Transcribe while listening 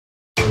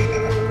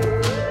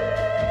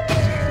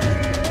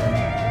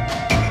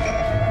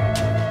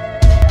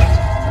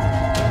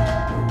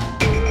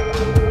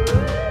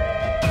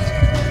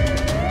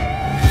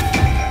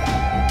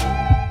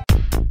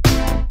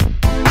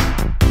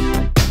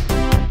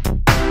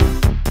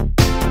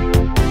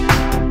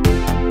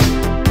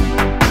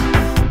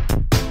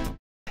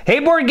Hey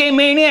Board Game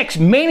Maniacs,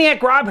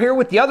 Maniac Rob here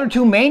with the other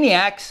two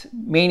Maniacs,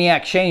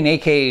 Maniac Shane,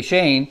 aka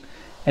Shane,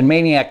 and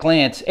Maniac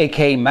Lance,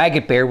 aka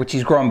Maggot Bear, which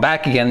he's growing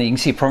back again, that you can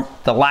see from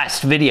the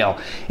last video.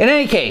 In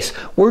any case,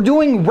 we're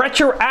doing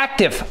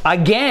retroactive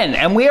again,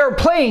 and we are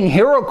playing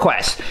Hero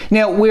Quest.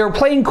 Now, we are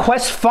playing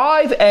Quest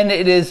 5, and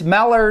it is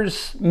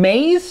Melar's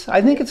Maze,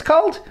 I think it's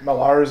called?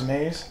 Melar's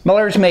Maze.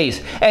 Melar's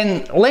Maze.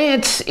 And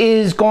Lance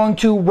is going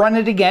to run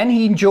it again.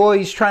 He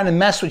enjoys trying to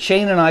mess with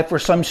Shane and I for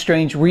some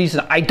strange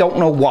reason. I don't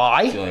know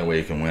why. It's the only way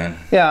you can win.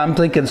 Yeah, I'm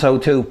thinking so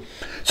too.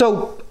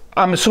 So,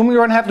 I'm assuming we're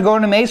going to have to go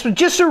into Maze, but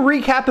just to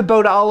recap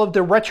about all of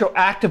the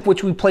retroactive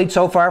which we played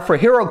so far for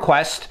Hero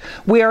Quest,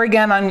 we are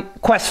again on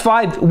Quest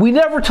 5. We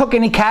never took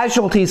any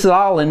casualties at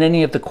all in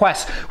any of the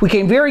quests. We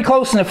came very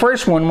close in the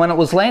first one when it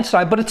was Lance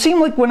and I, but it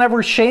seemed like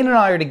whenever Shane and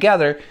I are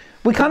together,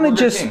 we kind of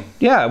just,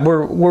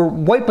 we're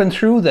wiping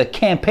through the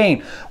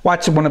campaign.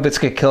 Watch one of us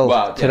get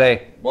killed today.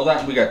 Yeah.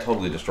 Well, we got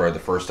totally destroyed the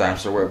first time,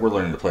 so we're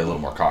learning to play a little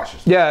more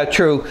cautious. Yeah,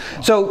 true.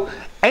 So,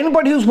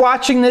 anybody who's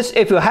watching this,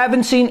 if you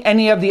haven't seen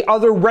any of the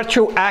other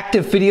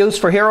retroactive videos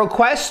for Hero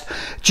Quest,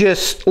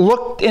 just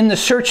look in the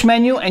search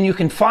menu and you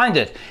can find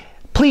it.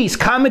 Please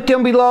comment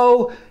down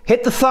below,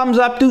 hit the thumbs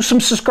up, do some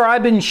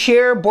subscribing,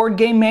 share Board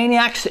Game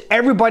Maniacs to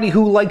everybody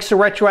who likes the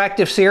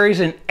retroactive series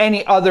and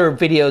any other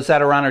videos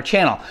that are on our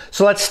channel.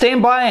 So let's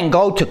stand by and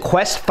go to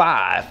Quest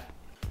 5.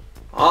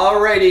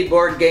 Alrighty,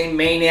 Board Game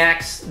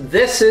Maniacs,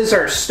 this is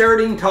our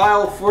starting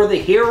tile for the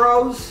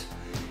heroes.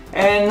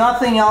 And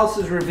nothing else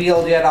is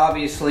revealed yet,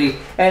 obviously.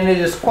 And it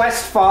is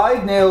Quest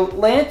 5. Now,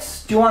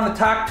 Lance, do you want to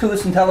talk to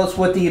us and tell us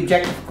what the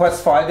objective of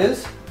Quest 5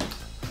 is?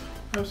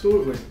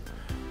 Absolutely.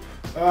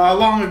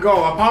 Long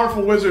ago, a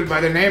powerful wizard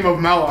by the name of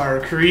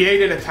Melar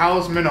created a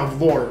talisman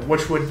of lore,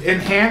 which would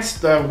enhance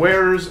the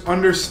wearer's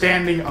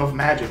understanding of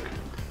magic.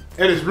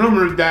 It is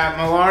rumored that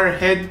Melar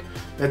hid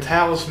the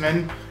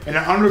talisman in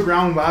an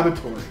underground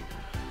laboratory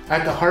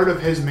at the heart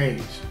of his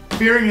maze,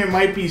 fearing it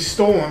might be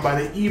stolen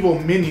by the evil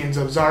minions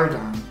of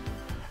Zargon.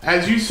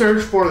 As you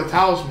search for the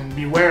talisman,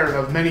 beware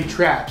of many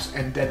traps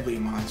and deadly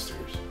monsters.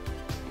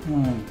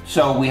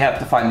 So we have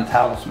to find the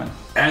talisman.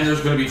 And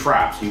there's going to be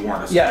traps, he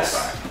warned us.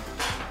 Yes.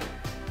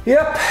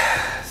 Yep.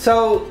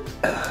 So,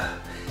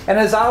 and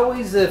as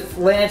always, if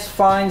Lance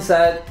finds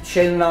that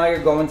Shane and I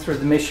are going through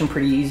the mission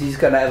pretty easy, he's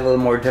going to add a little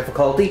more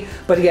difficulty.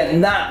 But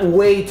again, not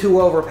way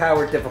too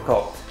overpowered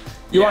difficult.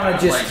 You want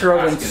to just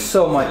throw in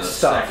so much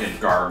stuff.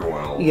 Second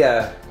gargoyle.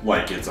 Yeah.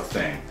 Like it's a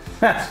thing.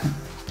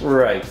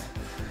 Right.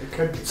 It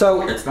could be.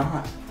 So it's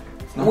not.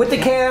 With the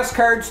chaos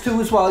cards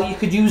too as well, you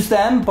could use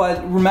them,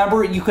 but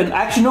remember you can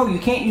actually no, you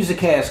can't use the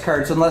chaos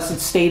cards unless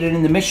it's stated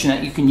in the mission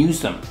that you can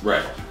use them.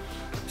 Right.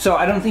 So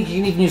I don't think you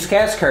can even use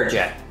chaos cards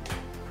yet.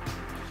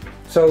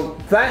 So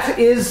that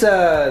is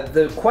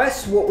the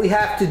quest. What we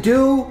have to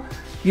do,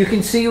 you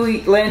can see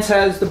Lance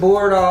has the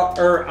board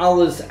or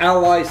all his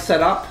allies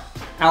set up.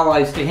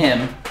 Allies to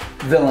him,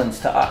 villains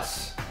to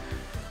us.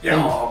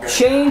 Yeah. Okay.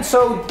 Shane,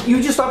 so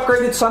you just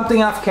upgraded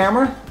something off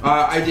camera?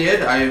 I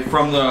did.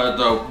 From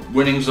the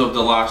winnings of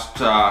the last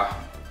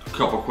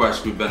couple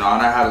quests we've been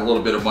on, I had a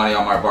little bit of money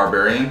on my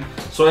barbarian,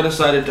 so I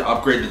decided to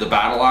upgrade to the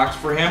battle axe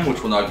for him,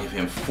 which will now give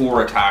him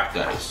 4 attack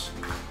dice.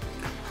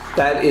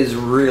 That is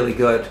really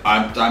good.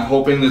 I'm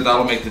hoping that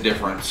that'll make the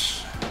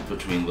difference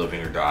between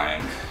living or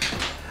dying.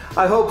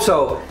 I hope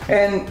so.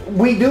 And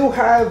we do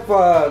have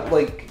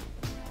like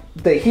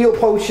the heal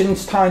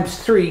potions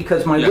 ×3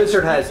 because my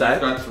wizard has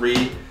that. I've got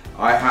 3.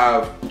 I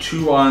have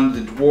 2 on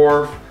the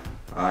dwarf,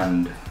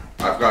 and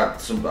I've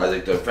got some, I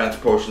think, defense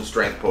potion,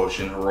 strength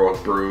potion,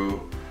 heroic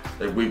brew.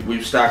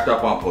 We've stacked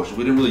up on potions.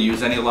 We didn't really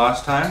use any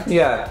last time.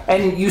 Yeah,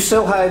 and you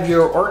still have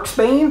your Orc's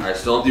Bane? I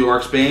still have the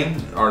Orc's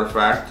Bane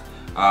artifact.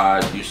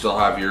 You still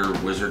have your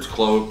Wizard's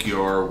Cloak,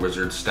 your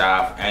Wizard's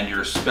Staff, and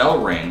your Spell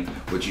Ring,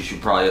 which you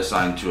should probably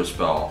assign to a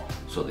spell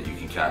so that you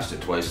can cast it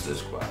twice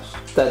this quest.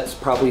 That's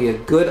probably a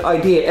good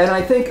idea. And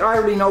I think I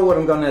already know what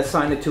I'm going to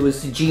assign it to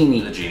is the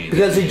Genie. The Genie.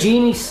 Because the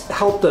Genie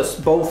helped us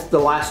both the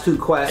last 2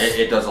 quests.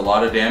 It does a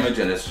lot of damage,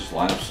 and it's just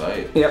line of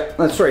sight. Yep,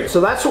 that's right. So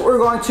that's what we're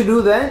going to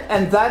do then,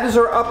 and that is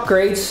our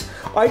upgrades.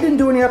 I didn't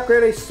do any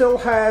upgrade. I still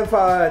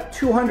have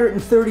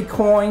 230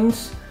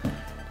 coins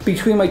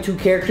between my 2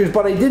 characters,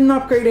 but I didn't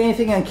upgrade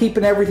anything. I'm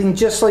keeping everything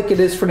just like it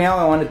is for now.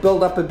 I want to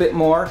build up a bit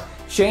more.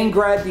 Shane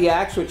grabbed the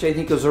axe, which I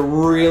think is a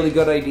really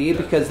good idea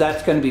because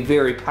that's going to be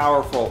very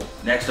powerful.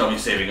 Next, I'll be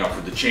saving up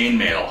for the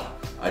chainmail.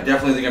 I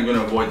definitely think I'm going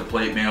to avoid the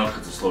plate mail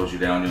because it slows you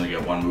down. You only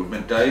get 1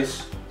 movement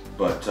dice.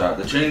 But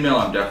the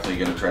chainmail I'm definitely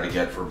going to try to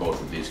get for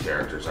both of these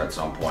characters at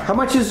some point. How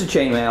much is the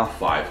chainmail?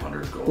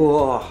 500 gold.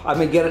 Oh, I'm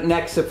going to get it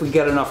next if we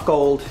get enough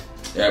gold.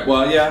 Yeah,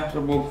 well, yeah,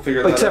 we'll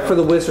figure that out. Except for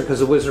the wizard, because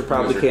the wizard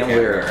probably can't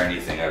wear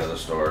anything out of the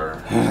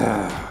store.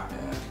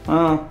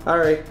 Oh,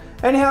 alright.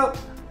 Anyhow,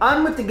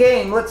 on with the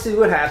game. Let's see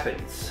what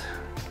happens.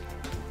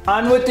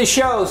 On with the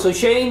show. So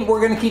Shane, we're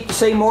going to keep the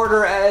same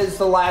order as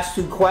the last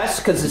 2 quests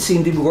because it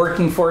seemed to be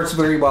working for us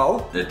very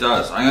well. It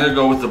does. I'm going to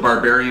go with the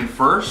barbarian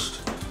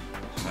first.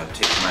 I'm going to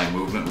take my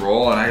movement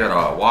roll, and I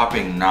got a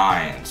whopping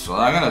 9. So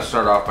I'm going to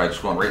start off by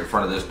just going right in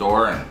front of this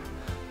door and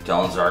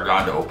telling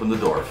Zargon to open the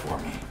door for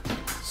me.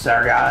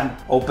 Sargon,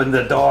 open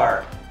the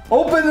door.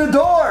 Open the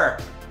door!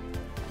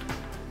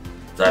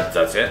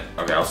 That's it?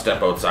 Okay, I'll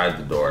step outside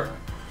the door.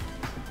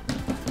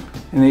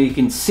 And then you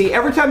can see,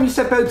 every time you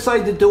step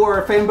outside the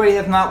door, if anybody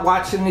have not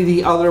watched any of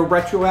the other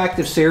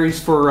retroactive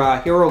series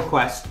for Hero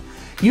Quest,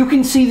 you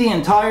can see the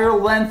entire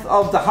length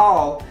of the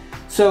hall.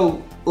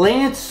 So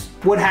Lance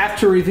would have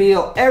to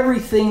reveal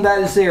everything that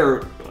is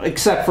there,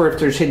 except for if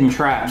there's hidden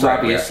traps,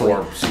 obviously.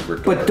 Or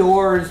secret doors. But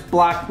doors,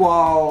 block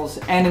walls,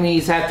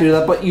 enemies have to do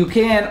that. But you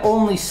can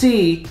only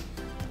see,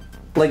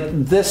 like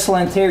this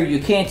length here, you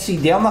can't see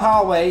down the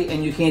hallway,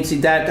 and you can't see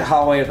that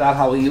hallway or that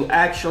hallway. You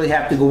actually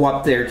have to go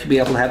up there to be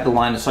able to have the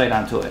line of sight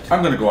onto it.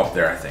 I'm gonna go up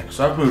there, I think.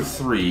 So I've moved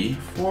 3,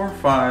 4,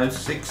 5,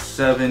 6,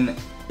 7,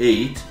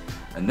 8,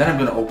 and then I'm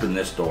gonna open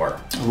this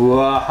door.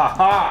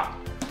 Wahaha!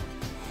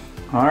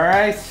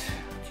 Alright.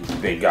 Keep the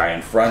big guy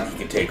in front, he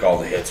can take all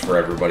the hits for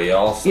everybody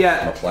else.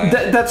 Yeah,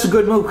 that's a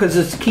good move because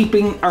it's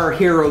keeping our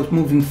heroes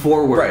moving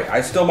forward. Right,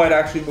 I still might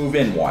actually move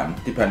in one,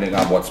 depending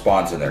on what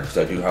spawns in there, because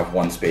I do have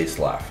 1 space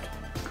left.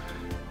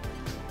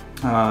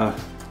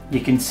 You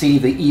can see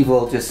the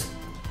evil just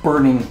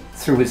burning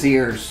through his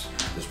ears.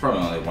 There's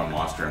probably only 1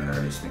 monster in there,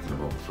 and he's thinking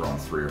about throwing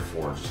 3 or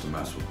 4 just to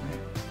mess with me.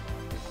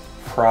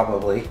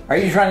 Probably. Are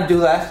you trying to do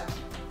that,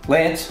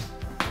 Lance?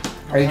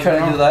 Are you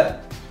trying to do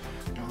that?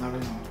 You'll never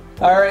know.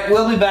 Alright,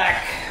 we'll be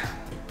back.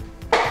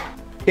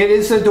 It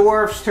is the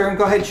dwarf's turn.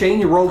 Go ahead, Shane.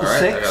 You rolled a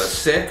 6. I got a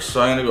 6,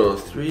 so I'm gonna go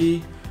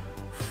 3,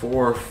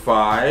 4,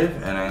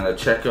 5, and I'm gonna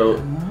check out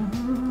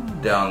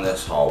down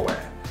this hallway.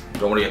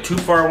 Don't want to get too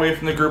far away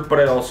from the group, but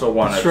I also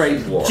want to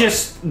explore.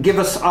 Just give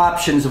us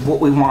options of what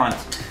we want.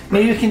 Now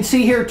you can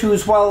see here too,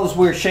 as well as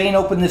where Shane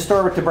opened this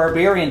door with the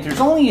barbarian, there's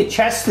only a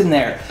chest in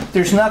there.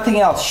 There's nothing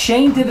else.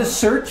 Shane did a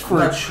search for...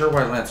 I'm not sure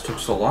why Lance took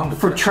so long to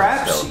for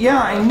traps.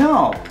 Yeah, I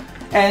know.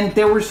 And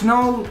there was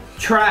no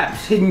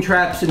traps, hidden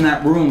traps in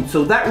that room.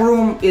 So that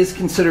room is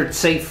considered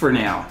safe for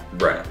now.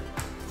 Right.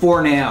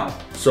 For now.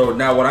 So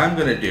now what I'm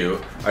going to do,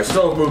 I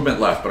still have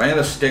movement left, but I'm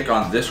going to stick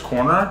on this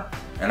corner,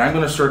 and I'm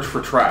going to search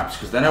for traps,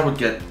 because then I would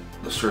get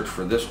the search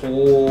for this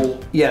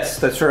whole... Yes,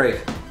 that's right.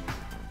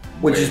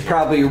 Which is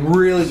probably a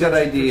really good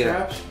idea.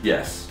 Traps?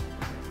 Yes.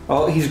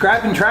 Oh, he's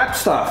grabbing trap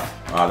stuff.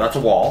 That's a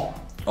wall.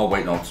 Oh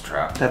wait, no, it's a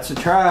trap. That's a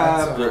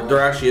trap.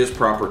 There actually is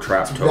proper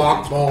trap tokens.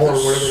 Rock ball or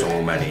There's whatever.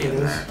 so many in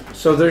there.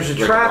 So there's a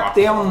trap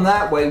down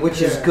that way,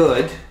 which is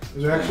good.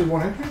 Is there actually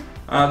one in here?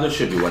 There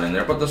should be one in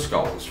there, but the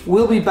skull is full.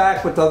 We'll be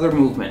back with other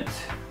movement.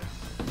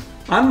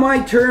 On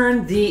my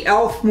turn, the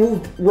elf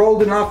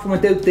rolled enough and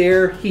went out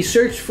there. He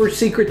searched for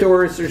secret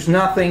doors. There's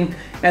nothing,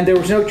 and there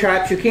was no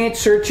traps. You can't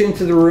search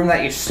into the room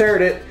that you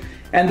started.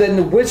 And then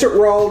the wizard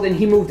rolled, and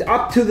he moved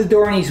up to the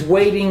door, and he's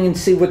waiting and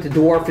see what the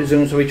dwarf is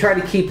doing. So we try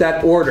to keep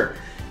that order.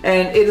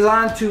 And it is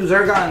on to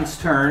Zargon's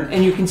turn,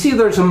 and you can see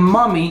there's a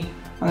mummy.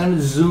 I'm going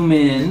to zoom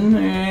in.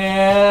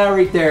 Yeah,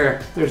 right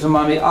there. There's a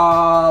mummy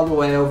all the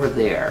way over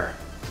there.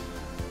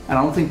 I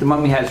don't think the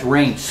mummy has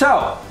range.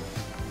 So,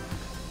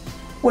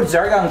 what is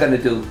Zargon going to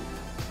do?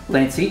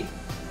 Lancey?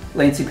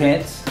 Lancey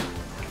pants?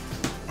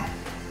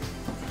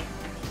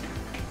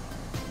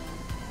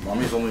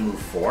 Mummy's only moved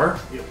 4?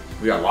 Yep.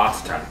 We got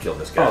lots of time to kill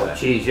this guy. Oh,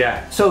 jeez,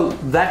 yeah. So,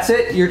 that's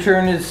it? Your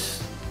turn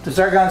is the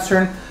Zargon's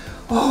turn?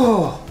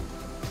 Oh!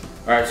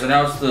 Alright, so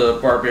now it's the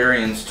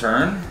barbarian's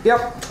turn.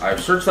 Yep. I've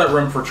searched that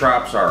room for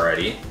traps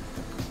already.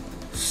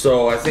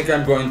 So I think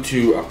I'm going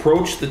to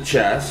approach the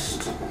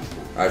chest.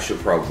 I should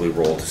probably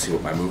roll to see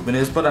what my movement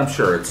is, but I'm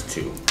sure it's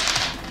 2.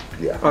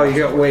 Yeah. Oh, you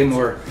got way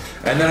more.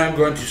 And then I'm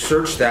going to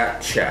search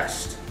that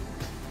chest.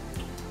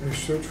 You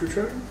search for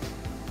treasure?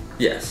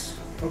 Yes.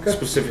 Okay.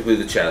 Specifically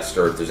the chest,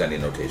 or if there's any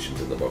notations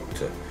in the book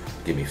to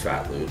give me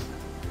fat loot.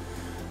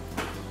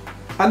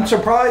 I'm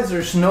surprised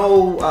there's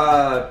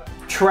no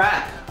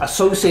trap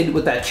associated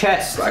with that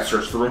chest. I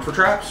searched the room for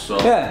traps, so...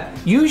 Yeah.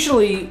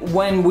 Usually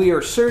when we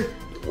are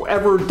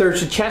wherever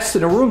there's a chest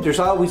in a room, there's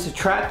always a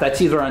trap that's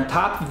either on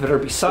top of it or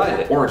beside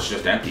it. Or it's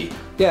just empty.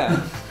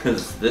 Yeah.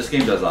 Because this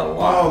game does that a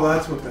lot. Oh,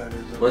 that's what that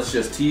is. Let's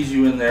just tease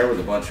you in there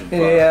with a bunch of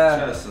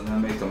chests and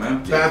then make them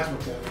empty. That's what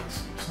that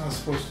is. It's not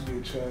supposed to be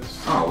a chest.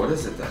 Oh, what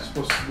is it then? It's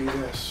supposed to be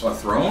this. A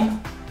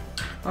throne?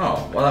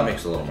 Oh, well that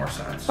makes a little more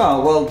sense.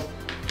 Oh, well...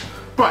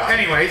 But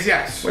anyways,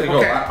 yes. Way to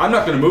go. I'm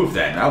not going to move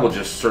then. I will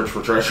just search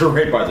for treasure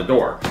right by the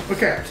door.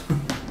 Okay.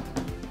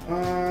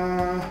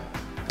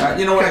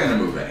 You know what? I'm going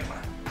to move anyway.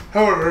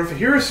 However, if the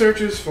hero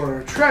searches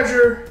for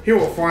treasure, he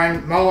will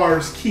find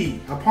Melar's key.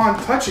 Upon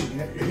touching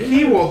it, the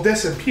key will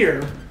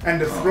disappear,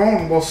 and the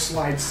throne will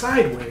slide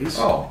sideways.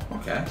 Oh,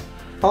 okay.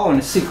 Oh, and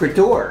a secret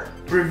door.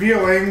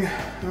 Revealing,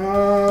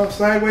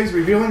 sideways,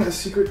 revealing a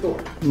secret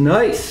door.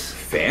 Nice.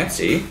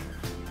 Fancy.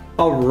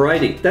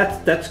 Alrighty,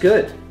 that's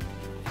good.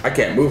 I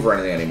can't move or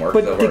anything anymore.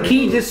 But the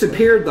key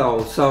disappeared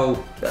though,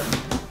 so...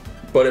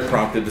 But it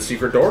prompted the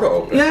secret door to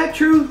open. Yeah,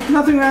 true.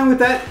 Nothing wrong with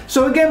that.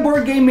 So again,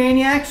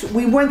 BoardGameManiacs,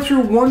 we went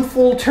through one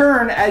full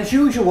turn as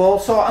usual,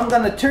 so I'm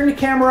going to turn the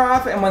camera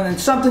off, and when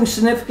something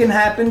significant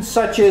happens,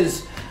 such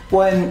as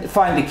when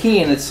find the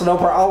key and it's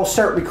over, I'll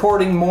start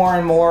recording more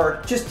and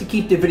more just to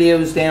keep the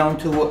videos down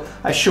to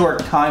a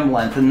short time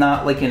length and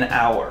not like an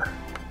hour.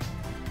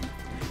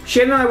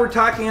 Shane and I were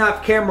talking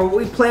off camera what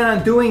we plan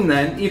on doing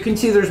then. You can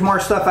see there's more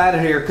stuff out of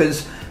here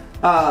because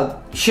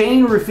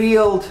Shane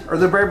revealed, or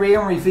the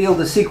Barbarian revealed,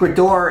 the secret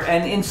door,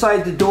 and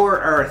inside the door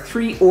are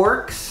 3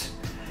 orcs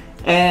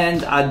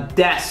and a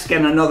desk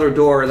and another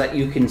door that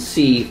you can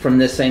see from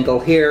this angle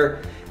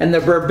here. And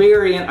the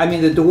Barbarian, I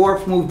mean the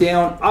dwarf, moved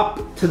down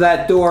up to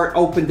that door,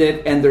 opened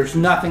it, and there's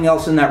nothing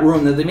else in that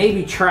room. Now they may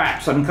be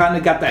traps, I've kind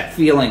of got that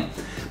feeling.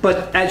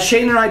 But as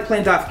Shane and I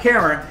planned off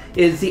camera,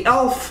 is the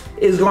elf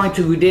is going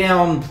to go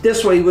down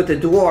this way with the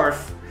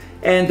dwarf,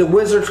 and the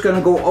wizard's going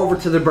to go over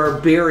to the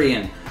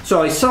Barbarian.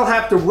 So I still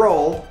have to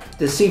roll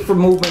to see for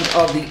movement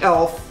of the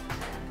elf,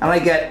 and I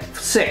get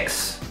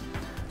 6.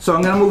 So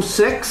I'm going to move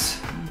 6.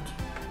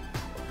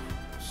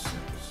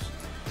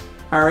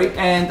 Alright,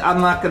 and I'm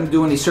not going to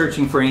do any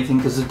searching for anything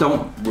because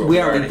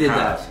we already did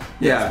that.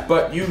 Yeah.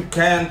 But you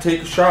can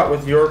take a shot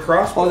with your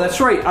crossbow. Oh,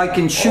 that's right. I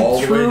can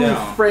shoot through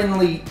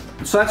friendly.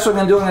 So that's what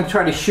I'm going to do. I'm going to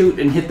try to shoot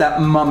and hit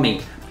that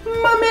mummy.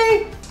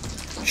 Mummy!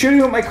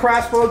 Shooting with my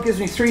crossbow gives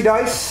me 3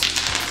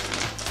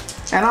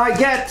 dice. And I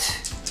get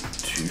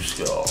 2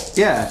 skulls.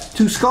 Yeah,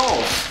 2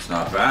 skulls. It's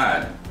not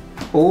bad.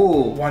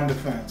 Oh. 1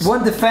 defense.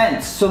 1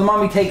 defense. So the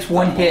mummy takes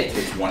 1 hit.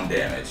 Takes 1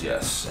 damage,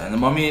 yes. And the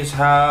mummies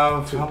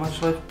have how much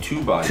left?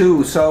 2 bodies.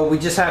 2. So we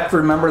just have to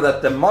remember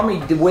that the mummy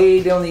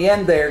way down the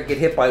end there get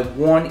hit by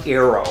 1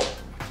 arrow.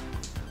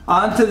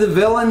 On to the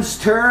villain's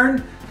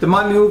turn. The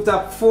mummy moved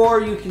up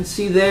 4, you can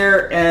see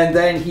there, and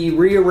then he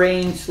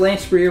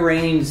Lance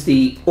rearranged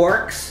the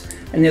orcs,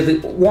 and the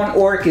 1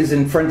 orc is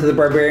in front of the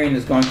Barbarian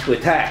is going to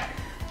attack.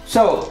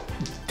 So,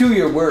 do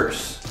your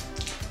worst.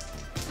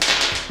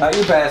 Not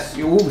your best.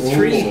 You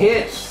 3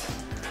 hits.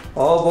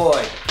 Oh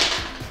boy.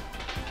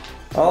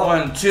 Oh,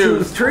 1,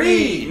 2,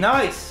 3.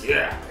 Nice.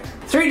 Yeah.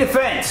 3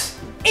 defense.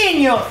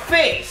 In your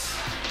face.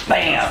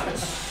 Bam.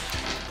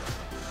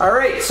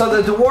 Alright,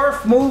 so the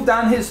dwarf moved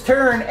on his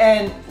turn,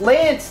 and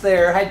Lance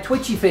there had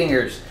twitchy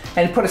fingers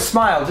and put a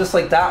smile just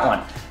like that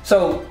one.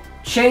 So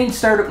Shane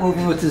started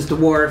moving with his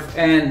dwarf,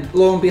 and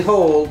lo and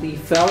behold, he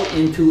fell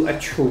into a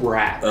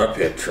trap. A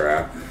pit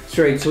trap. That's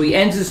right, so he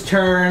ends his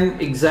turn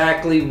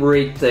exactly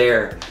right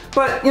there.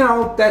 But, you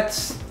know,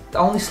 that's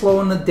only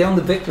slowing down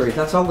the victory.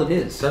 That's all it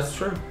is. That's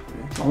true.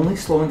 Only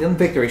slowing down the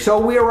victory. So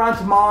we are on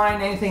to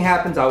mine. Anything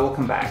happens, I will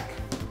come back.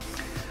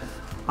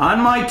 On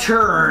my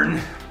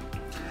turn,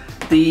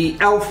 the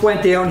elf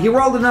went down. He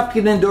rolled enough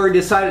to get indoor. He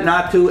decided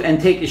not to and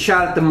take a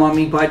shot at the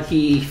mummy, but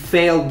he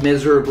failed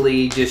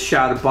miserably. Just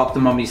shot above the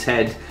mummy's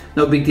head.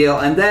 No big deal.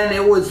 And then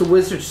it was the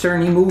wizard's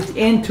turn. He moved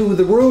into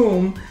the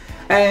room,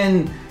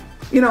 and,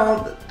 you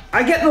know,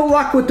 I get no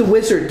luck with the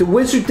wizard. The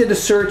wizard did a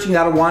search and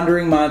got a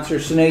wandering monster,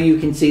 so now you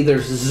can see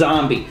there's a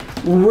zombie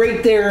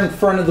right there in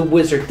front of the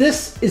wizard.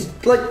 This is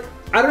like,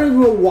 I don't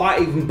even know why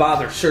I even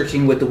bother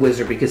searching with the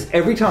wizard, because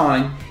every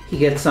time he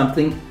gets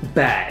something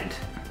bad.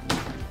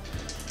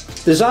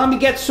 The zombie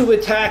gets to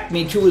attack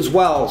me too as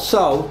well,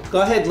 so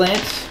go ahead,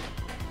 Lance.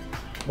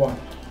 1.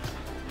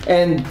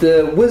 And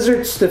the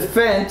wizard's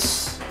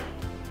defense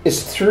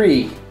is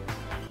 3.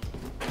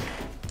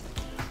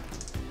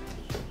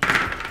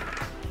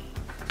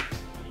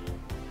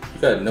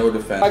 Got no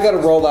defense. I gotta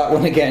roll that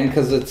one again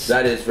because it's...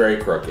 That is very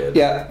crooked.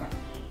 Yeah.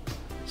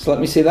 So let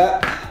me see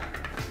that.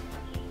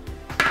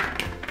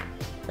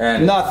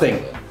 And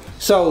nothing.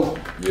 So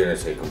you're gonna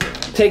take a win.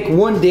 Take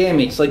 1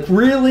 damage. Like,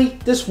 really?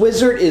 This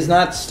wizard is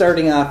not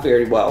starting off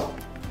very well.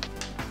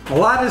 A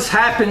lot has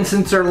happened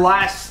since our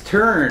last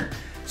turn.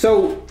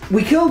 So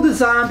we killed the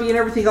zombie and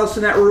everything else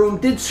in that room.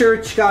 Did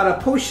search, got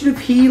a potion of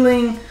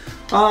healing.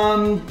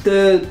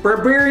 The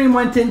Barbarian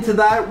went into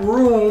that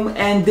room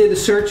and did a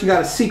search and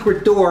got a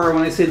secret door.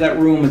 When I say that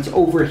room, it's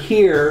over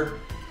here.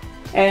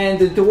 And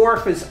the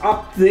dwarf is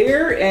up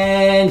there,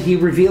 and he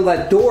revealed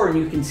that door, and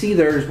you can see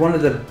there's one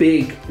of the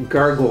big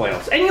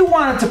gargoyles. And you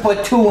wanted to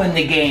put 2 in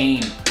the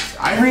game.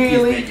 I think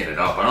he's making it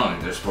up. I don't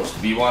think there's supposed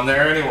to be one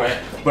there anyway.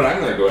 But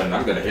I'm gonna go ahead and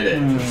I'm gonna hit it.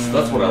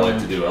 That's what I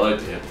like to do. I like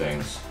to hit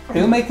things. Are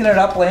you making it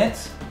up,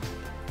 Lance?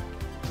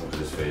 Look at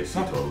his face. He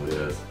totally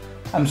is.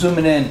 I'm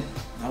zooming in.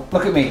 Nope.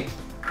 Look at me.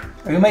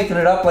 Are you making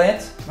it up,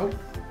 Lance? Nope.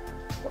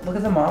 Look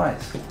at them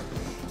eyes.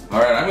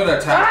 Alright, I'm gonna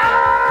attack.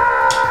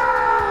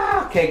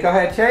 Ah! Okay, go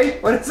ahead, Shay.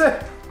 What is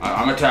it?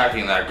 I'm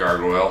attacking that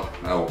gargoyle.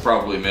 I will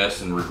probably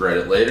miss and regret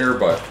it later,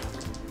 but...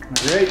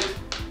 Great.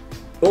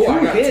 Oh,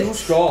 I got 2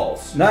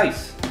 skulls.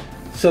 Nice.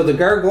 So the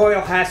gargoyle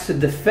has to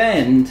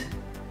defend.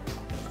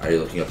 Are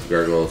you looking up the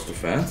gargoyle's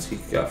defense? He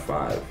got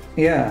 5.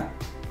 Yeah.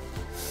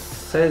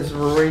 Says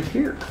right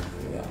here.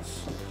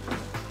 Yes.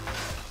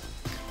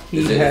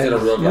 He has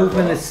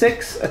movement of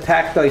 6,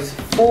 attack dice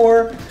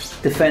 4,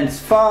 defense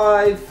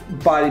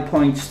 5, body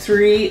points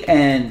 3,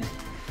 and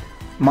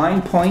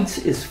mind points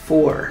is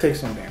 4.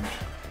 Takes no damage.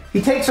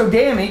 He takes no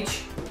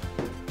damage.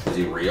 Is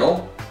he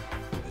real?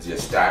 Is he a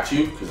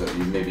statue? Because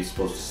you may be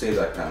supposed to say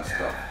that kind of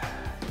stuff.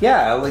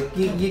 Yeah, like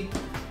you...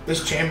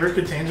 This chamber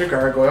contains a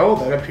gargoyle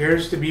that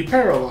appears to be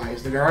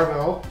paralyzed. The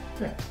gargoyle...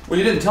 Yeah. Well,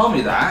 you didn't tell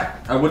me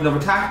that. I wouldn't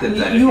have attacked it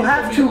then. You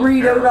have to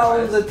read out all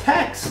of the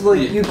text.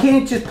 Like, you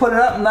can't just put it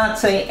up and not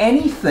say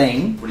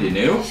anything. What, are you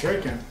new? Sure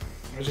I can.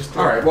 I just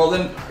All right. Well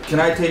then, can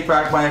I take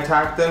back my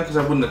attack then? Because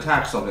I wouldn't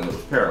attack something that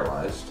was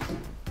paralyzed.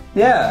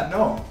 Yeah.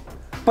 No.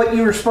 But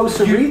you were supposed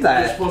to read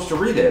that. You're supposed to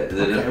read it.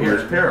 That it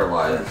appears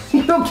paralyzed.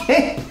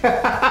 Okay.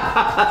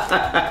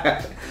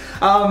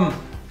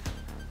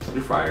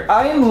 You're fired.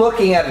 I am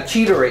looking at a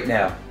cheater right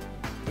now.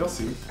 You'll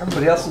see.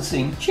 Everybody else is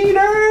seeing cheater.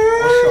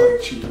 I'll show you,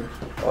 cheater.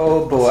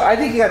 Oh boy, I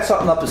think he got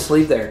something up his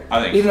sleeve there.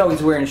 I think even though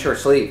he's wearing a short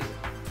sleeve.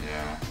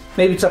 Yeah.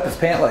 Maybe it's up his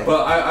pant leg.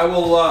 Well, I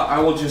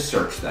will just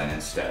search then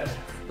instead.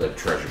 The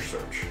treasure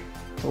search.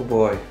 Oh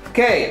boy.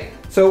 Okay,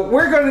 so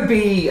we're going to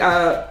be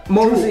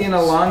moseying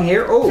along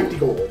here. Oh, 50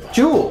 gold.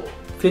 Jewel.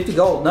 50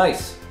 gold.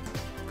 Nice.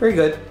 Very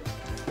good.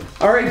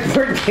 All right,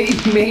 Board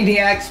Game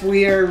Maniacs.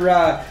 We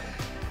are.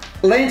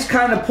 Lance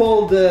kind of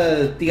pulled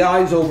the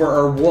eyes over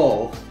our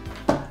wool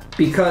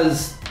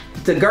because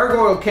the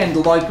gargoyle can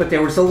delight, but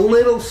there was a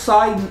little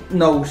side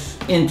note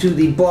into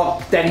the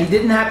book that he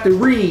didn't have to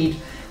read,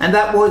 and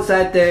that was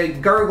that the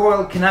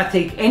gargoyle cannot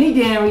take any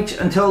damage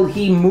until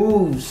he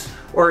moves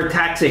or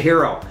attacks a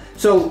hero.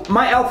 So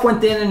my elf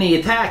went in and he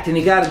attacked and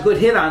he got a good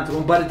hit onto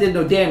him, but it did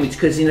no damage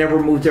because he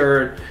never moved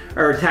or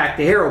attacked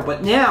the hero.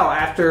 But now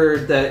after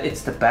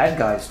it's the bad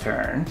guy's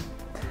turn,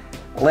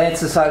 Lance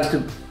decided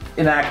to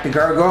enact the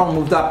gargoyle,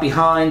 moved up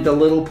behind the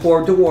little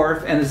poor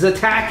dwarf and is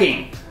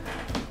attacking.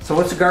 So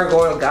what's the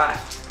gargoyle got?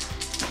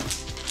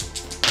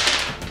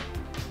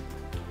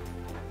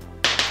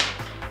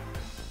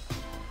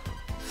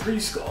 Three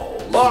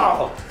skulls.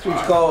 Oh, 3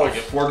 skulls. I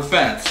get 4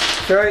 defense.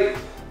 That's right.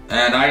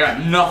 And I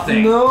got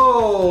nothing.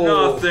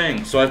 No.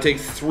 Nothing. So I take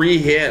 3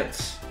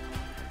 hits.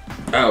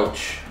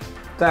 Ouch.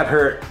 That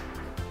hurt.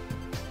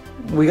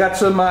 We got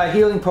some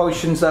healing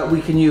potions that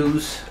we can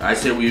use. I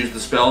say we use the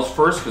spells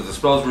first because the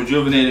spells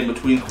rejuvenate in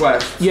between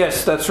quests.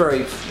 Yes, that's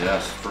right.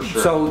 Yes, for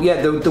sure. So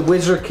yeah, the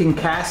wizard can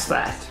cast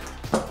that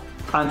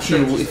onto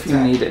you if you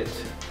need it.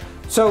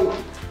 So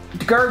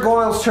the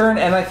gargoyle's turn,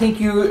 and I think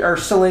you are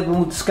still able to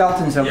move the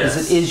skeletons now because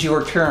Yes. it is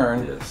your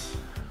turn. Yes.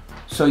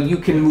 So you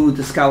can move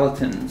the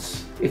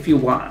skeletons if you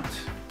want.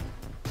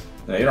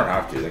 No, you don't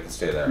have to. They can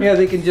stay there. Yeah,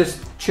 they can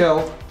just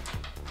chill.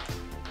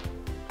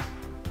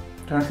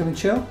 They're not gonna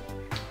chill?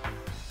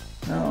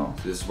 No.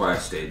 This is why I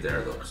stayed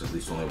there though, because at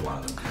least only one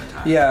of them can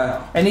attack.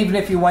 Yeah, and even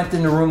if you went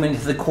in the room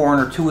into the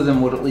corner, 2 of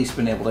them would at least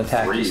been able to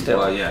attack you 3. still.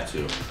 Well, yeah,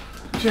 2.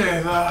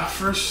 Okay, the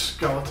first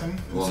skeleton.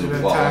 Well, Is it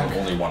attack?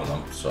 only one of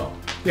them. So.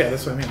 Yeah,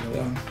 that's what I mean. The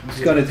one.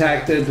 He's gonna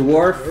attack the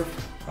dwarf.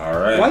 All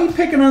right. Why are you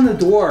picking on the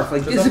dwarf?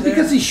 Like, is up it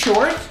because there. he's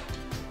short?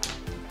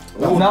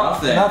 Oh,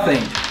 Nothing.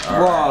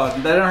 All Well,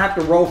 they don't have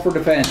to roll for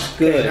defense.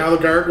 Good. Okay, now the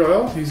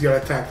gargoyle. He's gonna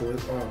attack the.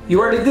 You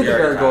already did the You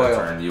already had a gargoyle.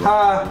 turn. You-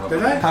 Ha.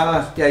 Did I?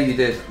 Ha. Yeah, you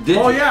did. Did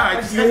Oh, you? yeah,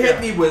 You hit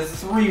me with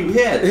 3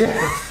 hits.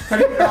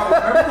 When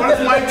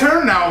it's my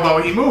turn now,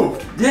 though, he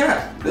moved.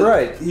 Yeah.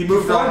 Right. He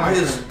moved Not on my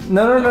his. turn.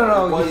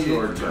 No. It was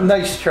your turn.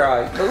 Nice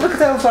try. But look at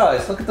those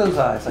eyes. Look at those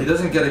eyes. He Like,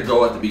 doesn't get a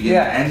go at the beginning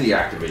Yeah. and the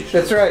activation.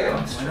 That's right.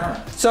 Why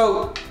not?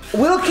 so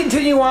we'll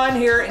continue on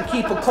here and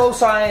keep a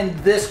close eye on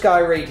this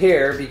guy right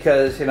here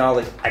because, you know,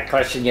 like, I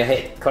question your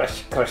head.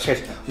 Question. He's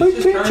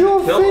just Pinch trying to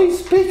your kill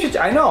face. Pinch it.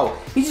 I know.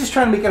 He's just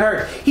trying to make it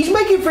hard. He's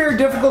making it very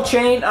difficult,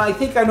 Shane. I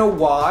think I know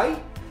why.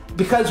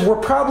 Because we're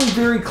probably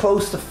very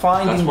close to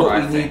finding That's what what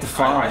we I think. need to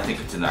find. I think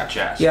it's in that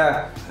chest.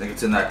 Yeah. I think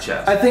it's in that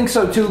chest. I think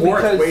so too Or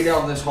because it's way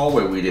down this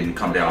hallway we didn't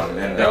come down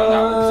and down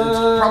that.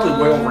 It's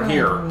probably way over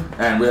here,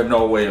 and we have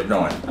no way of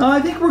knowing. I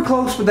think we're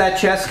close with that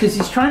chest because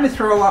he's trying to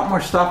throw a lot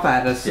more stuff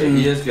at us. Yeah, and-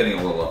 he is getting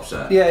a little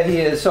upset. Yeah, he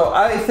is. So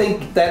I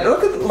think that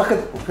look at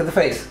the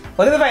face.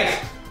 Look at the face.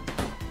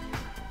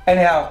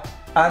 Anyhow,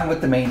 on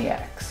with the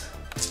maniacs.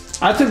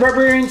 On to the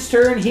barbarian's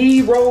turn.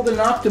 He rolled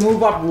enough to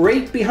move up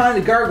right behind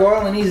the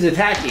gargoyle, and he's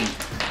attacking.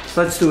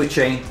 So let's do it,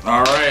 Shane.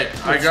 All right,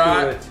 I Let's do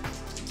got it.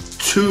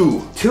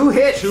 2. 2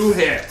 hits. 2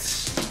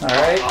 hits. All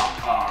right.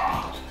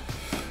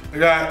 I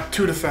got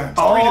 2 defense.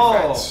 Oh. 3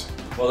 defense.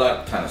 Well,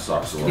 that kind of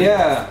sucks a little.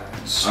 Yeah.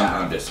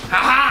 I'm just.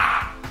 Ha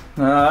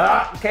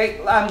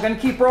Okay, I'm going to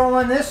keep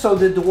rolling this. So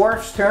the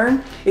dwarf's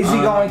turn. Is he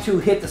going to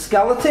hit the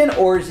skeleton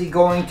or is he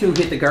going to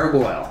hit the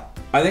gargoyle?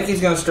 I think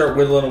he's gonna start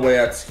whittling away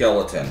at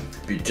skeleton,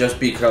 just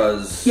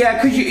because.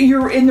 Yeah, because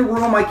you're in the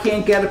room. I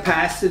can't get it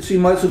past it, so you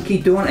might as well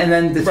keep doing. And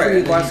then the Right, 3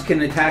 of and us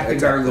can attack the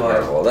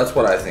gargoyle. That's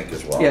what I think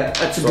as well. Yeah,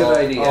 that's a good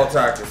idea. I'll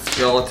attack the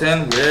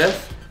skeleton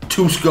with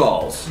 2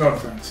 skulls. No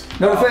defense.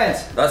 No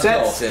offense. That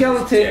That skeleton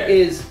skeleton is dead.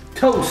 is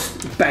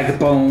toast, bag of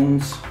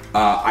bones.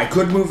 I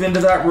could move into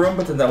that room,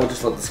 but then that would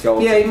just let the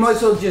skeleton. Yeah, you might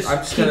as well just I'm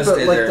just keep gonna it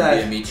stay like there that.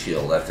 and be a meat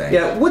shield, I think.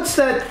 Yeah, what's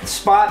that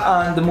spot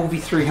on the movie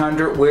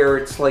 300 where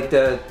it's like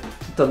the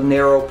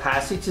narrow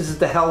passage? Is it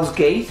the Hell's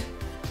Gate?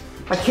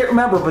 I can't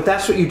remember, but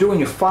that's what you're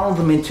doing. You funnel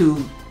them into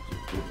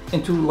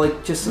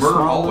like just a Murder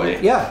small hallway.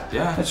 little- Yeah,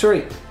 that's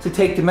right. To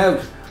take them out,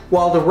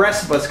 while the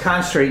rest of us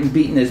concentrate on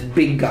beating this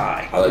big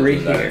guy I like right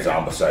doing that in here.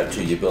 Zombicide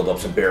too. You build up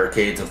some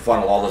barricades and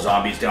funnel all the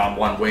zombies down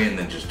one way and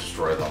then just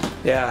destroy them.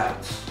 Yeah,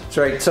 that's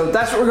right. So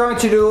that's what we're going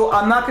to do.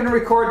 I'm not going to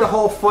record the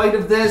whole fight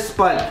of this,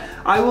 but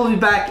I will be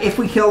back if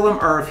we kill them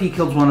or if he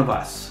kills one of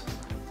us.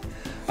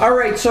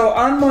 Alright, so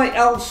on my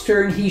elf's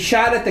turn, he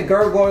shot at the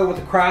gargoyle with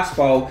a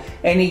crossbow,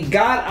 and he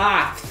got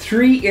off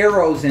 3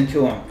 arrows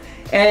into him.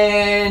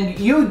 And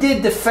you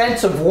did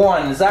defensive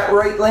 1, is that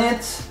right,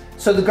 Lance?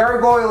 So the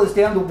gargoyle is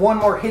down to 1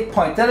 more hit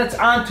point. Then it's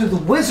on to the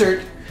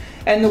wizard,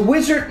 and the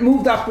wizard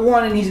moved up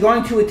 1, and he's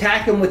going to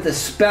attack him with a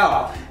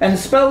spell. And the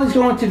spell he's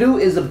going to do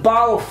is a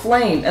ball of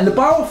flame. And the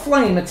ball of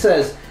flame, it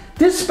says,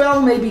 this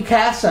spell may be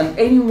cast on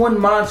any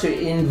one monster,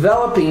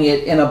 enveloping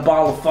it in a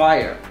ball of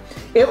fire.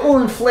 It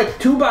will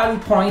inflict 2 body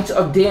points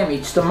of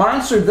damage. The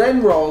monster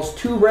then rolls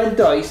 2 red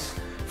dice.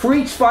 For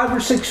each 5 or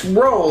 6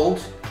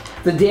 rolled,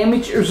 the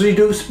damage is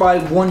reduced by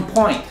 1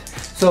 point.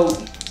 So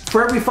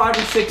for every 5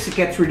 or 6, it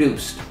gets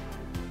reduced.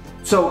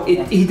 So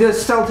he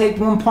does still take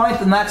 1 point,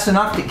 and that's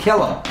enough to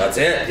kill him. That's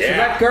it, yeah. So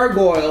that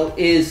gargoyle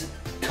is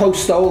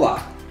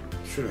Tostola,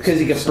 because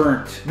he gets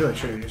burnt. Really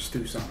should have just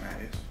threw something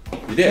at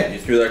it. You did. You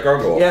threw that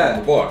gargoyle from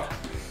the book.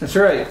 That's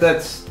right.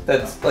 That's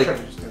like.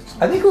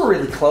 I think we're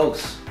really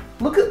close.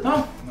 Look at.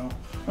 No.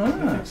 I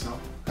don't think so.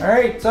 All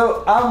right,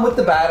 so on with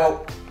the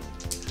battle.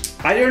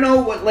 I don't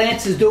know what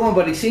Lance is doing,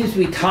 but he seems to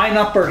be tying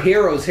up our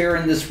heroes here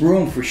in this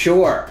room for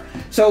sure.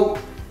 So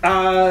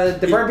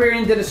the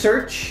barbarian did a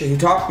search. He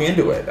talked me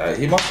into it.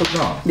 He must have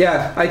known.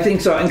 Yeah, I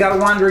think so. And got a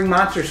wandering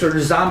monster, so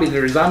there's a zombie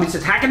there. The zombie's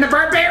attacking the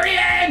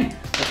barbarian.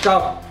 Let's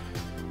go.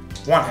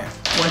 1 hit.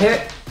 1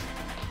 hit.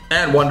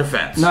 And 1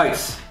 defense.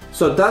 Nice.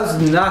 So it does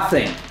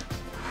nothing.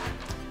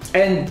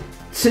 And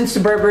since the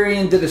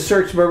barbarian did a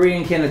search, the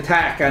barbarian can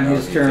attack on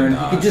his turn. He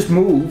can just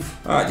move.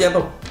 Yeah,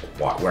 but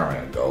where am I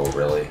going to go,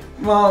 really?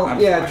 Well, I'm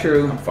yeah, fine.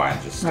 true. I'm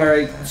fine. Just all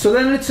right. So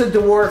then it's a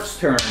dwarf's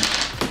turn.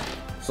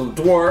 So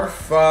the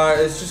dwarf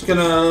is just going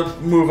to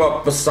move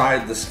up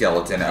beside the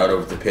skeleton out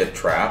of the pit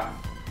trap.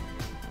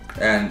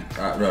 And,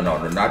 no,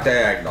 not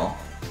diagonal.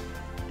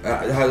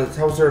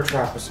 How's there a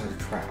trap beside a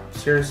trap?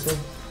 Seriously?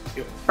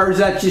 Or is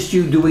that just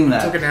you doing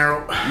that? Took an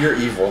arrow. You're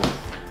evil.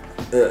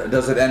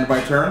 Does it end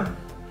my turn?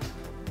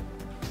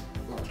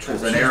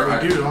 There's an arrow.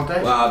 They do, don't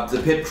they?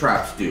 The pit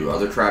traps do.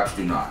 Other traps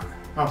do not. Okay,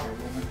 well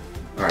then.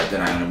 Alright,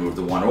 then I'm going to move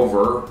the 1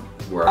 over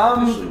where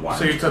I initially wanted.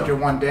 So you took your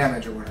 1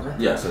 damage or whatever?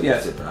 Yes, I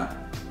just did that.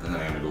 And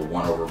then I'm going to go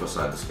 1 over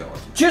beside the skeleton.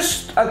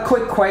 Just a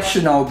quick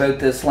question though about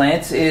this,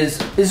 Lance, is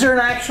there an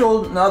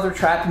actual another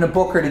trap in the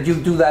book, or did you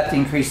do that to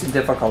increase the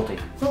difficulty?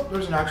 Nope,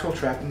 there's an actual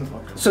trap in the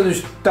book. So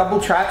there's double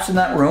traps in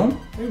that room?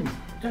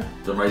 Yeah.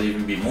 There might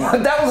even be more.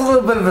 That was a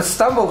little bit of a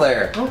stumble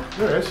there. Oh,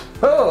 there is.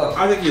 Oh.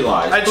 I think you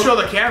lied. I'd show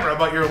the camera,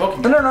 but you're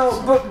looking.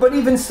 No, but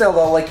even still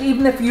though, like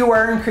even if you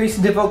are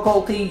increasing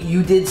difficulty,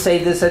 you did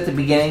say this at the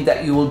beginning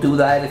that you will do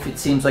that if it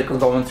seems like we're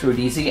going through it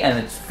easy, and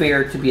it's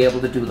fair to be able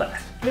to do that.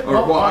 Yeah,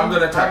 well, I'm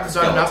going to attack the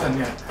skeleton. Nothing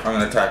yet. I'm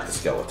going to attack the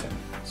skeleton.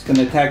 It's going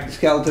to attack the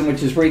skeleton,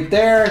 which is right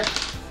there.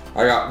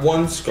 I got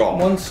 1 skull.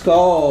 1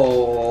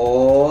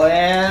 skull,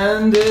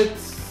 and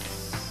it's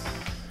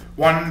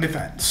 1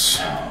 defense.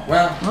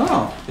 Well,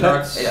 oh,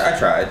 I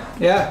tried.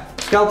 Yeah,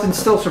 skeleton's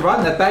still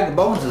surviving. That bag of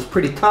bones is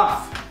pretty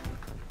tough.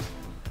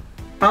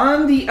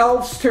 On the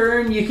elf's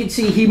turn, you can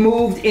see he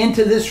moved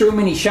into this room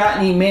and he shot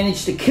and he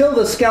managed to kill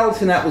the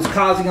skeleton that was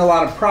causing a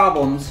lot of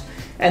problems.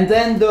 And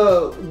then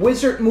the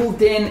wizard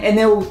moved in, and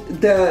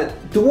the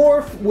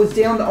dwarf was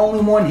down to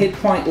only 1 hit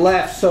point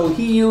left, so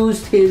he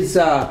used his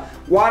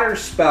water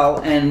spell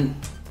and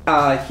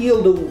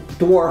healed the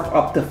dwarf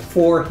up to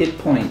 4 hit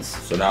points.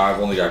 So now I've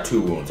only got 2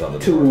 wounds on the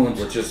dwarf. 2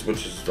 wounds.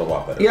 Which is a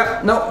lot better.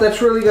 Yeah, no,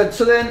 that's really good.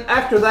 So then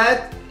after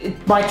that,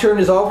 my turn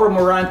is over and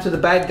we're on to the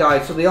bad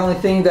guy. So the only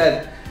thing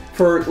that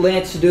for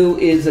Lance to do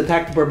is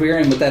attack the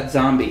barbarian with that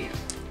zombie.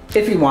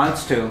 If he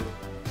wants to.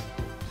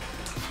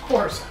 Of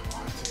course.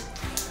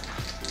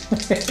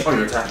 Oh,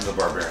 you're attacking the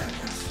barbarian.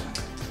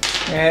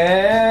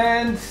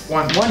 And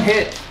 1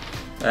 hit.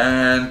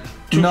 And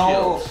 2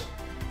 shields.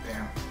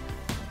 Damn.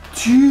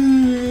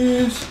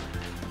 Jeez.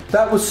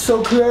 That was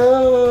so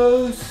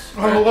close.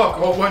 Oh look, a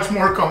whole bunch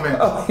more come in.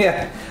 Oh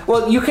yeah.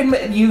 Well,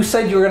 you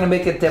said you were going to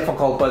make it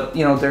difficult, but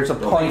you know there's a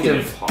point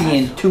of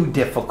being too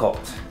difficult.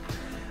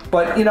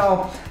 But you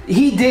know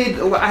he did.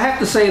 I have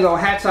to say though,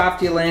 hats off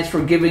to you, Lance,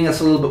 for giving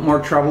us a little bit more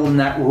trouble in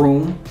that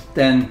room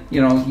than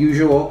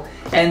usual.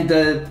 And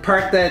the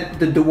part that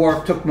the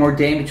dwarf took more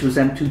damage was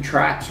them 2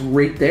 traps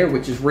right there,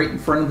 which is right in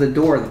front of the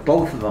door,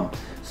 both of them.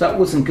 So that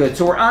wasn't good.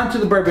 So we're on to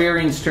the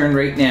barbarian's turn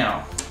right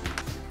now.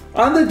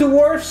 On the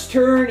dwarf's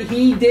turn,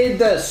 he did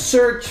the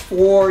search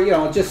for,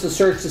 just a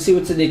search to see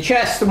what's in the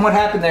chest. And what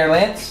happened there,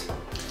 Lance?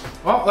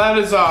 Well, that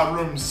is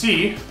room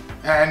C.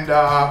 And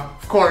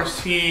of course,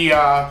 he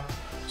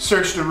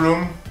searched the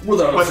room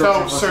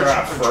without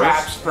searching for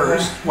traps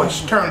first,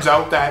 which turns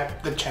out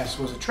that the chest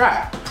was a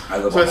trap.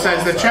 So it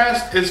says the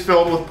chest is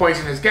filled with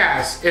poisonous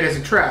gas. It is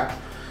a trap.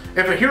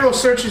 If a hero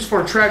searches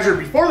for treasure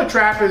before the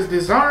trap is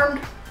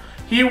disarmed,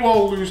 he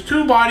will lose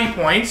 2 body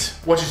points,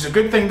 which is a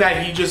good thing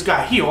that he just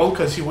got healed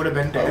because he would have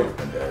been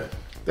dead.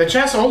 The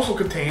chest also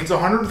contains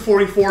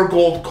 144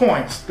 gold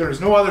coins. There is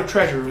no other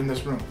treasure in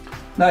this room.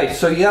 Nice.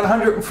 So you got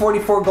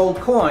 144 gold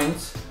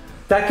coins.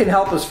 that can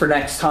help us for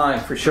next time,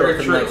 for sure, Very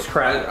for true. the next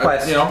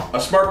quest. You know, a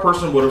smart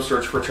person would have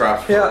searched for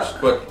traps first,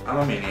 but I'm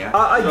a maniac.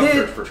 I don't did.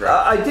 search for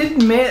traps. I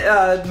did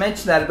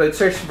mention that about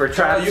searching for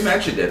traps. You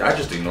mentioned it. I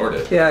just ignored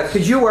it. Yeah,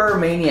 because you are a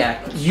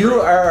maniac.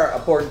 You are a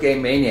board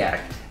game maniac,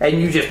 and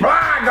you just go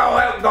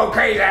out and go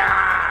crazy.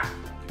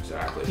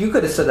 Exactly. You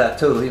could have said that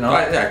too, you know.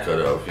 I could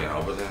have, you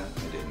know, but then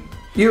I didn't.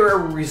 You're a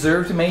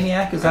reserved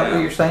maniac. Is that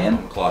what you're saying?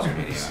 I'm a closet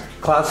maniac.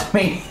 Closet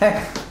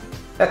maniac.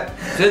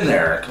 It's in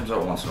there. It comes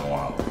out once in a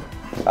while.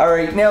 All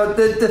right. Now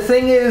the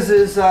thing is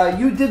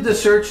you did the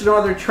search and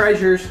other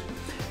treasures,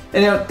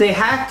 and you know, they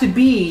have to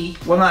be.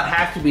 Well, not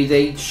have to be.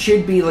 They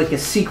should be like a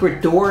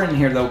secret door in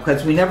here though,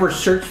 because we never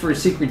searched for a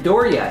secret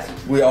door yet.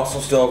 We also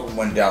still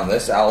went down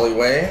this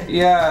alleyway.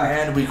 Yeah.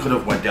 And we could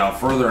have went down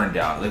further and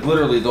down. Like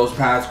literally, those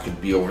paths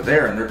could be over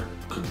there, and there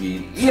could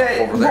be stuff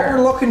over there. What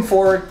we're looking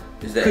for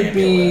is that could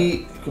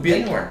be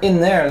anywhere. In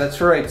there.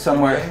 That's right,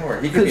 somewhere.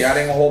 Anywhere. He could be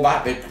adding a whole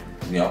map. It,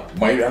 you know,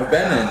 might have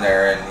been in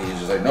there, and he's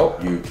just like,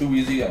 nope, you're too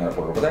easy. I'm gonna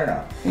put it over there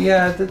now.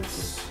 Yeah,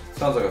 that's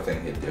sounds like a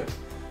thing he'd do.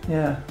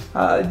 Yeah.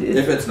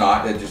 If it's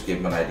not, I'd just give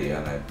him an idea,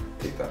 and I'd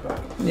take that back.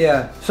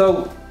 Yeah.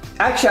 So.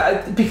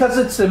 Actually, because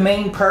it's the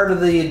main part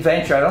of the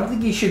adventure, I don't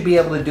think you should be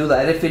able to do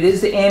that. If it is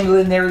the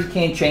amulet in there, you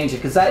can't change it,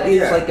 because that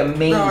is like a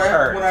main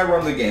part. When I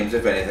run the games,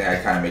 if anything, I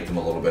kind of make them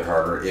a little bit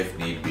harder, if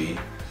need be.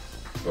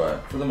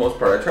 But for the most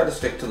part, I try to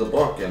stick to the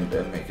book and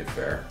make it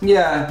fair.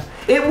 Yeah.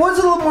 It was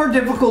a little more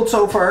difficult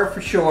so far, for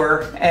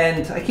sure.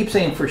 And I keep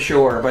saying for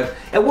sure, but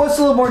it was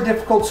a little more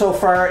difficult so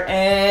far.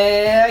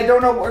 And I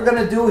don't know what we're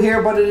going to do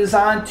here, but it is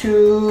on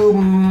to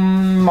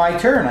my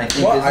turn, I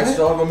think, Well, I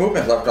still have a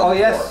movement left on the floor.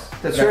 Yes.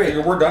 That's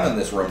right. We're done in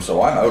this room,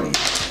 so I'm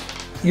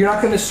outie. You're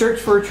not going to search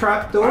for a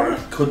trap door? I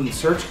couldn't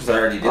search because I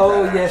already did that.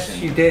 Oh, yes,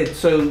 you did.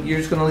 So you're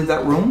just going to leave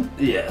that room?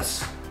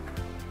 Yes.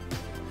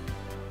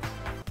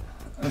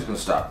 I'm just going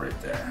to stop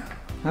right there.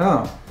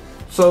 Oh.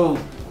 So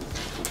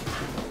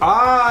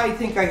I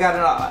think I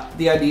got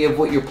the idea of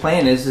what your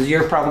plan is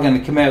you're probably going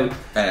to come out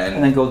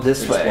and then go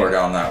this way. Explore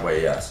down that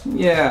way, yes.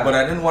 Yeah. But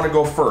I didn't want to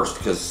go first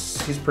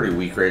because he's pretty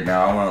weak right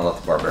now. I want to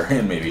let the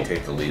barbarian maybe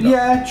take the lead.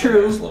 Yeah,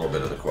 true. A little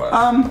bit of the quest.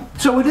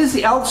 So it is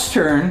the elf's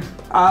turn.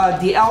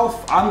 The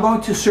elf, I'm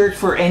going to search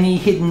for any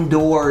hidden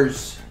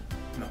doors.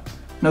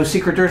 No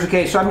secret doors.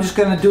 Okay, so I'm just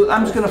going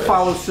to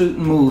follow suit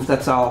and move.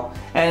 That's all.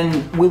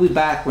 And we'll be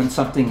back when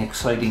something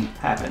exciting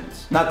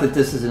happens. Not that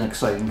this isn't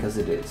exciting, because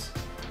it is.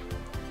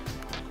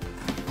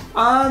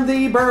 On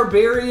the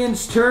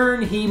barbarian's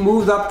turn, he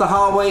moved up the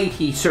hallway.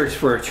 He searched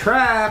for a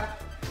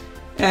trap.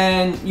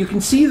 And you can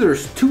see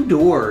there's two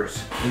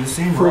doors. In the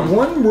same room. For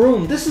one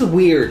room. This is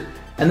weird.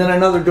 And then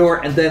another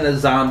door, and then a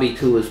zombie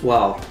too as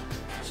well.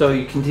 So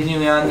you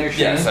continuing on there,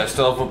 Shane? Yes, I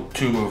still have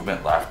 2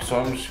 movement left, so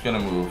I'm just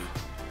going to move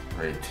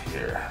right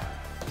here.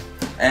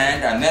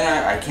 And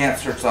then I can't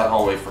search that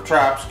hallway for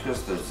traps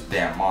because there's a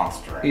damn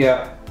monster.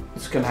 Yeah,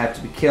 it's going to have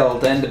to be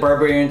killed. And the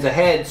barbarian's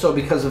ahead, so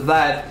because of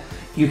that,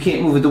 you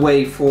can't move it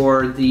away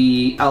for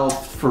the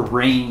elf for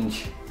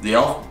range. The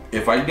elf,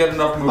 if I get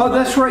enough movement, oh,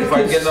 that's right, if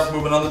I get enough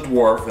movement on the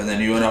dwarf and then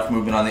you enough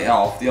movement on the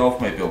elf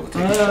might be able to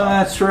take it.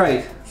 That's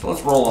right. So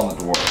let's roll on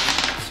the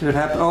dwarf. See what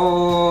happens.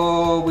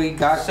 Oh, we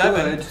got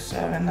 7. good.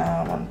 7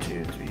 now. 1,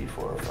 2, 3,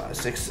 4, 5,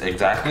 6.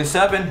 Exactly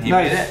 7. He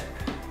nice. made it.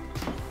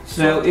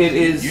 So it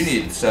is. You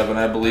need 7,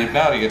 I believe,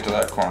 now to get to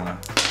that corner.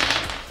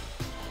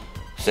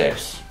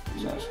 6.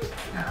 Let's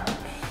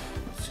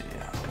see.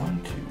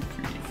 1, 2,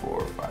 3,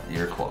 4, 5.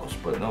 You're close,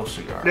 but no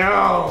cigar.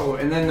 No,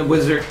 and then the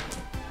wizard.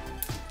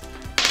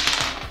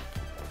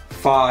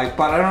 5,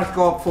 but I don't have to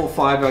go up full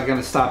 5. I'm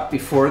gonna stop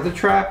before the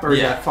trap, or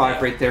is that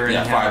 5 right there?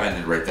 Yeah, 5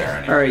 ended right there.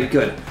 Anyway. All right,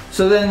 good.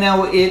 So then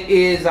now it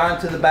is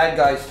on to the bad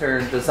guy's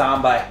turn, the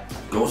zombie.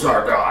 Go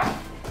Zargon.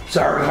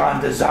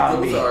 Zargon the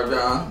zombie. Go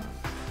Zargon.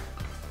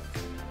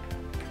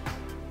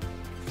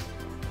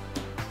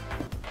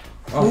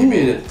 Oh, he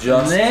made it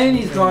just. And then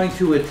he's going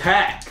to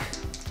attack.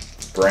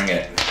 Bring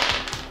it.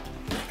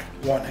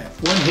 1 hit.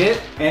 1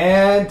 hit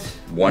and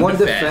 1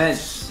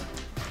 defense.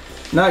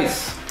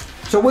 Nice.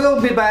 So we'll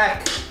be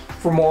back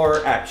for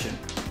more action.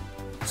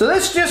 So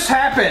this just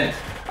happened.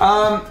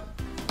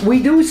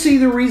 We do see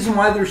the reason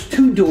why there's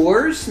 2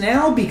 doors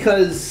now,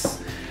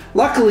 because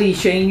luckily,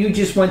 Shane, you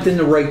just went in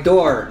the right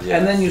door. Yes.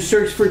 And then you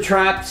searched for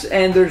traps,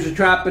 and there's a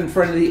trap in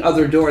front of the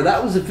other door.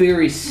 That was a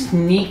very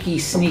sneaky,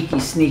 sneaky,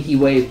 sneaky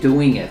way of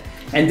doing it.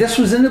 And this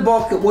was in the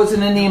book. It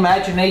wasn't in the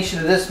imagination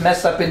of this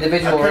messed up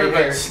individual I right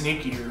here.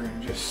 sneakier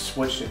and just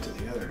switched it to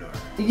the other door.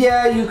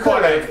 Yeah, you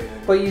could have,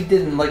 but you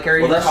didn't. Like, are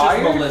you Well, that's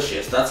tired? just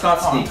malicious. That's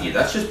not sneaky.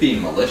 That's just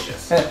being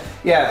malicious.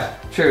 Yeah,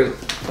 true.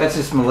 That's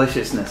just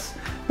maliciousness.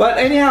 But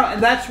anyhow,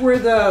 that's where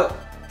the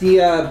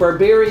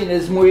barbarian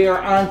is. We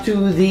are on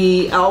to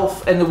the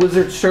elf and the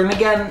wizard's turn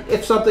again.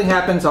 If something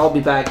happens, I'll be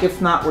back. If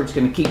not, we're just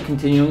going to keep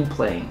continuing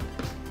playing.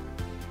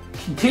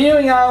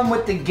 Continuing on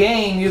with the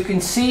game, you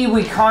can see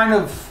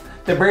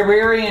the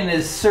barbarian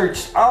is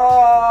searched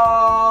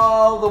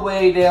all the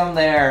way down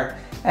there.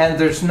 And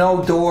there's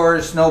no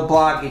doors, no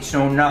blockage,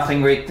 no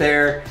nothing right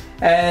there.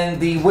 And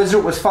the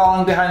wizard was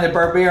following behind the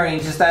barbarian,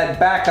 just added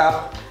back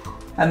up.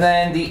 And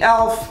then the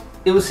elf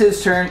it was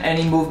his turn and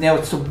he moved. Now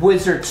it's the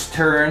wizard's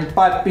turn.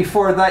 But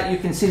before that, you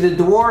can see the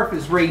dwarf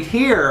is right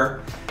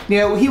here.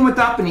 Now he went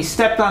up and he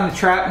stepped on the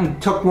trap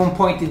and took 1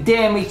 point of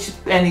damage,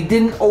 and he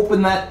didn't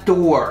open that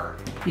door.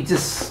 He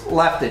just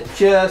left it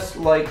just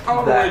like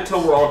All that. the way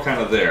until we're all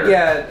kind of there.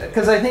 Yeah,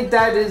 because I think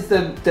that is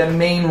the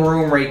main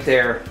room right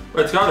there.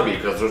 It's got to be,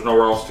 because there's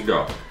nowhere else to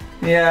go.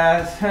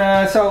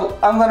 Yeah, so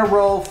I'm gonna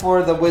roll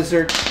for the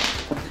wizard,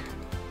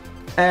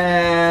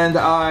 and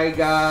I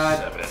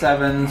got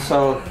 7.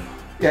 So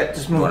yeah,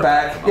 just move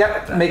back.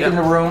 Yep, making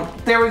the room.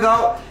 There we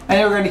go. And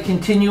then we're going to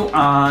continue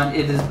on.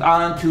 It is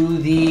on to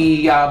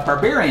the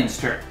barbarian's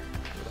turn.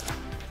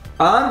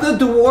 On the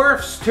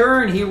dwarf's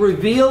turn, he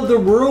revealed the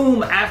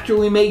room after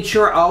we made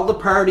sure all the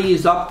party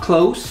is up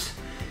close.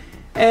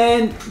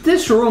 And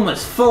this room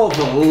is full of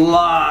a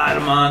lot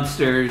of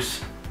monsters.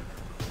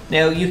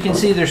 Now you can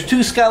see there's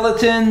 2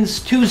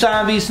 skeletons, 2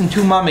 zombies, and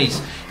 2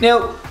 mummies.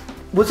 Now,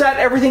 was that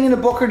everything in the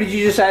book, or did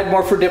you just add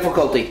more for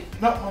difficulty?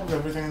 No, that was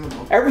everything in the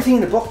book. Everything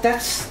in the book?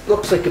 That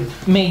looks like a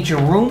major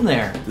room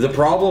there. The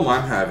problem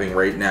I'm having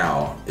right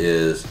now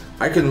is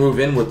I can move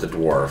in with the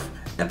dwarf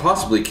and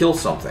possibly kill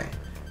something,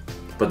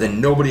 but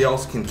then nobody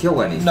else can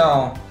kill anything.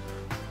 No.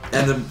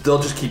 And then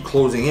they'll just keep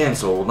closing in,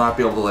 so we'll not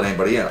be able to let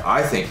anybody in.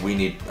 I think we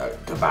need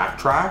to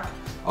backtrack.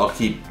 I'll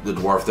keep the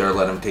dwarf there,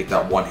 let him take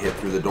that 1 hit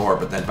through the door,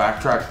 but then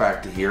backtrack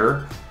back to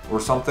here or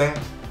something.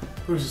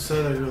 Who's to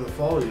say they're going to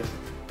follow you?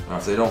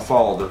 If they don't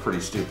follow, they're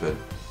pretty stupid.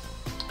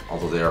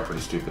 Although they are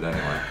pretty stupid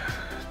anyway.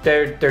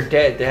 They're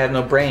dead. They have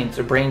no brains.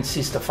 Their brains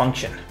cease to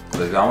function.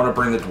 Like, I want to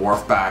bring the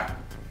dwarf back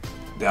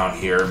down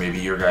here. Maybe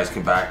your guys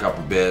can back up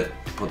a bit,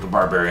 put the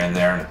barbarian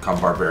there, and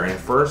come barbarian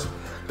first,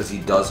 because he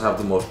does have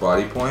the most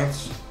body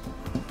points.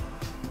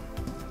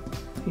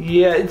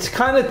 Yeah, it's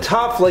kind of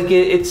tough. Like,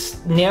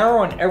 it's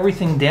narrowing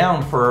everything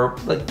down for,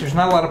 like, there's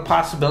not a lot of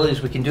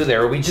possibilities we can do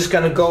there. Are we just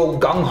going to go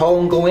gung-ho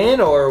and go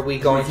in, or are we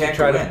going to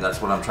try to... That's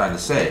what I'm trying to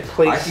say.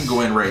 Place. I can go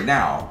in right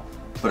now,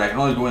 but I can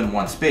only go in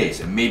 1 space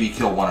and maybe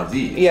kill one of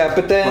these. Yeah,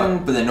 but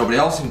then... But then nobody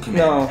else can come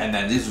No. in, and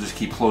then these will just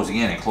keep closing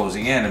in,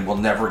 and we'll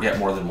never get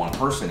more than 1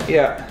 person in.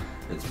 Yeah.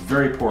 It's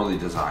very poorly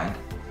designed.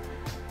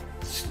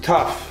 It's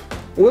tough.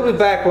 We'll be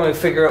back when we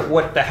figure out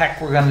what the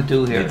heck we're going to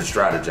do We here. need to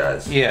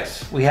strategize.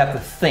 Yes, we have to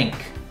think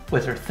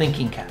with our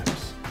thinking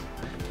caps.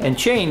 And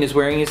Shane is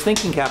wearing his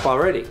thinking cap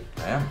already.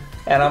 I am.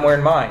 And I'm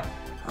wearing mine.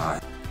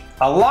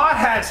 A lot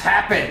has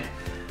happened.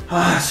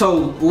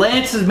 So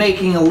Lance is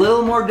making a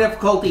little more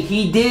difficulty.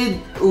 He did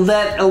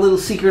let a little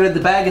secret in the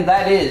bag, and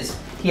that is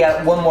he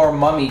had 1 more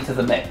mummy to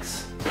the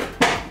mix.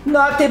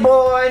 Naughty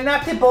boy,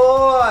 naughty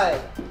boy.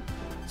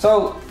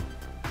 So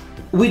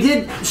we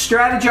did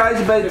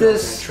strategize about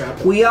this.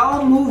 We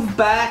all moved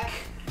back,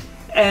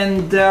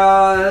 and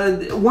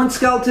 1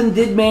 skeleton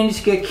did manage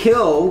to get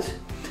killed.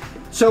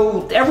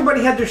 So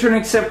everybody had their turn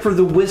except for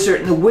the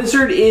wizard, and the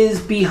wizard is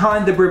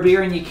behind the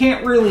barbarian. You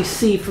can't really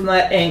see from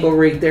that angle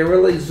right there.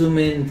 Really zoom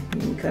in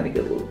and kind of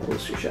get a little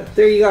closer shot.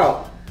 There you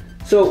go.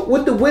 So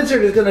what the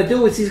wizard is going to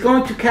do is he's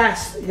going to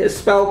cast his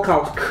spell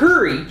called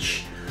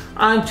Courage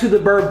onto the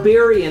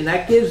barbarian.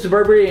 That gives the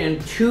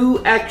barbarian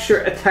 2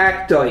 extra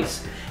attack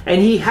dice.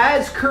 And he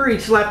has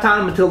Courage left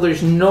on him until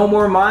there's no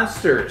more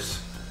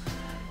monsters.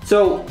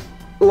 So,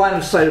 line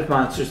of sight of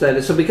monsters, that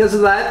is. So because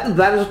of that,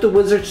 that is what the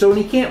wizard's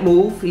doing. He can't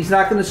move. He's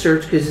not going to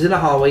search because he's in a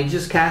hallway. He's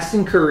just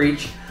casting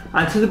Courage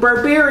onto the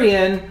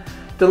barbarian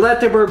to let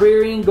the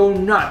barbarian go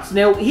nuts.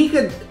 Now, he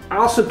could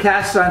also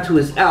cast it onto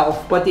his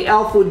elf, but the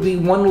elf would be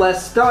 1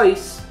 less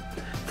dice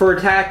for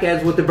attack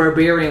as what the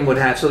barbarian would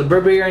have. So the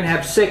barbarian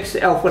have 6,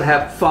 the elf would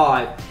have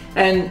 5.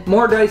 And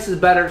more dice is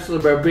better, so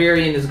the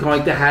barbarian is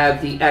going to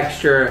have the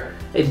extra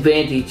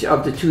advantage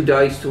of the 2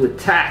 dice to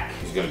attack.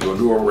 He's gonna go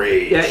into a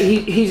rage. Yeah,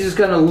 he's just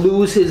gonna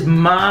lose his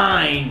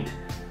mind.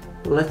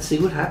 Let's see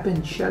what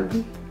happens, shall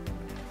we?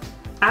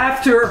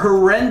 After a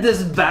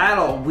horrendous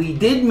battle, we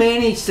did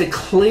manage to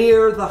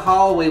clear the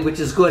hallway, which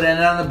is good.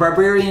 And on the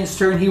barbarian's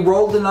turn, he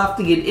rolled enough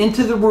to get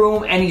into the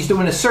room, and he's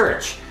doing a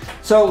search.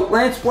 So,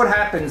 Lance, what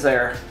happens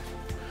there?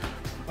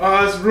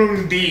 It's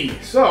room D.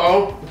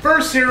 So, the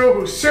first hero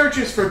who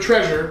searches for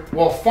treasure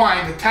will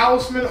find the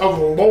Talisman of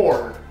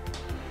Lore.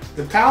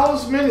 The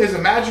talisman is a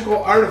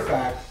magical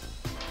artifact.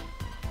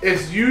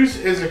 Its use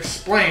is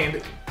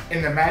explained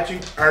in the matching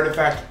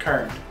artifact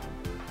card.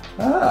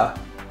 Ah,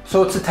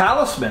 so it's a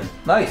talisman.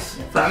 Nice.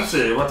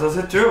 Fancy. What does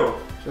it do?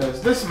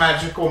 Says this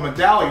magical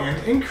medallion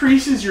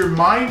increases your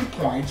mind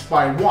points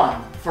by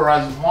 1 for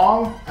as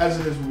long as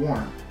it is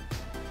worn.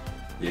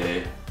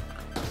 Yay.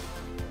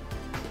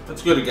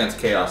 That's good against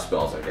chaos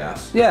spells, I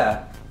guess.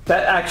 Yeah,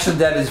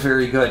 that is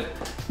very good.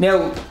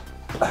 Now,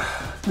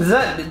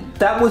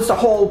 that was the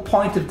whole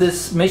point of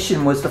this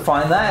mission, was to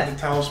find The that.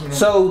 talisman.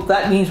 So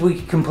that means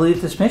we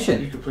completed this You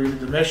mission. completed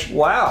the mission.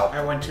 Wow.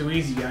 I went too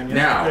easy on you.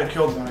 Now- I could have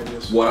killed one of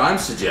these. What I'm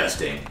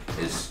suggesting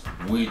is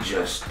we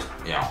just,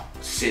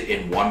 sit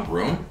in one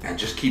room and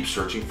just keep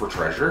searching for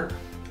treasure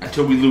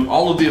until we loot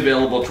all of the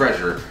available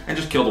treasure and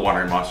just kill the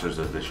wandering monsters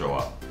as they show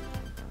up.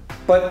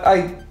 But I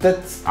know,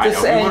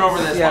 we went over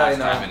this last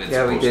time and it's we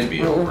supposed to did.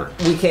 be over.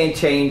 We can't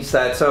change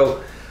that.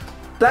 So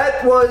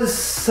that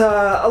was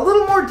a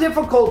little more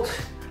difficult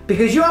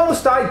because you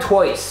almost died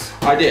twice.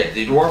 I did.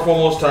 The dwarf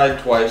almost died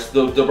twice.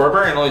 The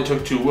barbarian only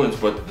took 2 wounds,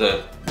 but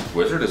the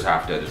wizard is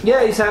half dead as well.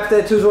 Yeah, he's half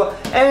dead too as well.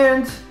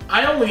 And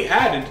I only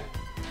added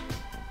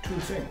 2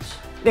 things.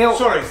 now,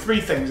 Sorry,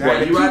 3 things. I What,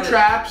 added you 2 added-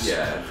 traps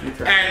Yeah, 2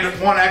 traps.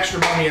 and 1 extra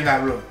mummy in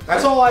that room.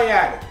 That's all I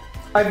added.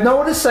 I've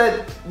noticed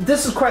that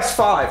this is quest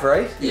 5,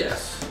 right?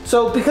 Yes.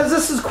 So because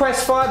this is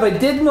quest 5, I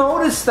did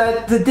notice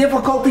that the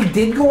difficulty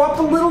did go up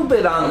a little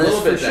bit on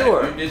this for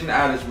sure. You didn't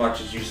add as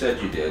much as you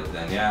said you did,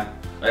 then yeah.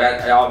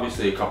 I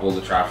obviously a couple of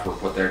the traps were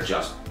put there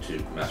just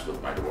to mess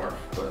with my dwarf,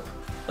 but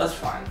that's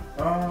fine.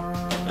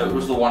 It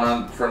was the one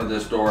on front of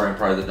this door and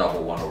probably the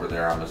double one over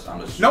there. I'm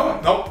assuming.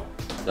 Nope.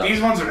 No.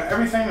 These ones are,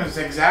 everything is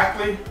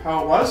exactly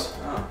how it was.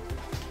 Oh.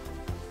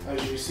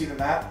 As you see the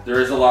map. There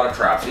is a lot of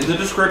traps. In the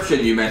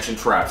description you mentioned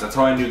traps. That's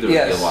how I knew there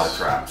would be a lot of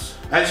traps.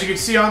 As you can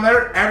see on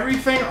there,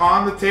 everything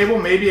on the table,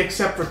 maybe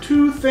except for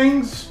 2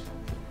 things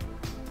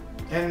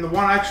and the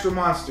 1 extra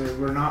monster,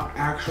 were not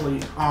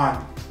actually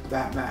on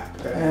that map.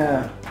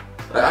 Yeah.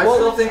 I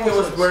still think it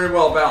was very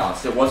well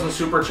balanced. It wasn't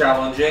super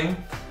challenging,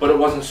 but it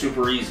wasn't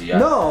super easy.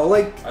 No,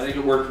 like, I think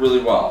it worked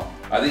really well.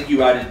 I think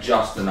you added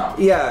just enough.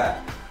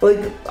 yeah.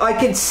 Like, I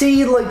could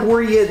see, like,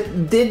 where you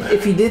did,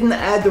 if you didn't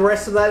add the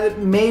rest of that, it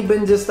may have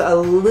been just a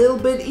little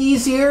bit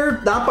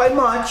easier. Not by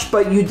much,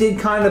 but you did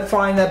kind of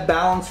find that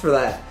balance for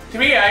that. To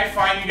me, I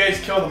find you guys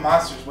kill the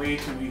monsters way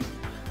too easy.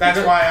 That's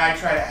why I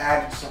try to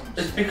add some.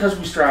 It's because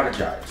we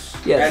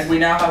strategize. Yes. And we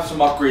now have some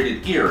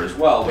upgraded gear as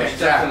well, which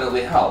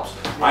definitely helps.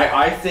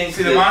 I think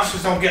See, the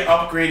monsters don't get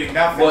upgraded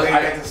nothing. Well, they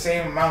get the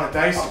same amount of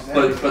dice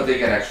as but they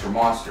get extra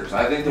monsters.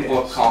 I think the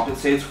book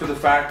compensates for the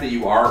fact that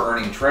you are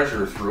earning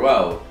treasure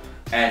throughout,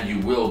 and you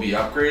will be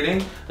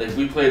upgrading. Like,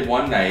 we played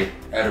one night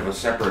out of a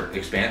separate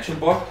expansion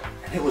book,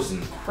 and it was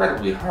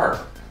incredibly hard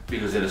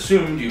because it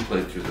assumed you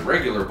played through the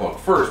regular book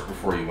first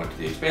before you went to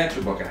the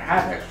expansion book and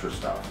had extra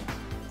stuff.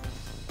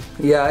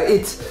 Yeah,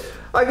 it's,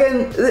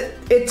 again,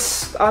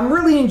 I'm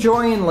really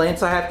enjoying,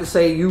 Lance, I have to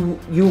say, you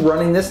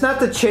running this. Not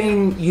the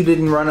chain, you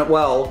didn't run it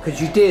well,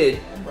 because you did,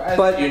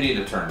 but you need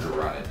a turn to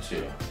run it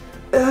too.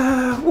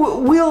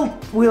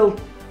 We'll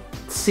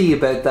see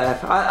about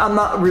that. I'm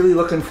not really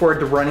looking forward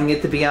to running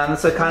it, to be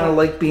honest. I kind of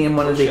like being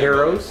one of the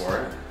heroes.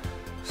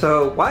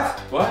 So, what?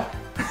 What?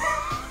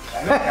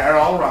 I don't care,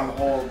 I'll run the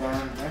whole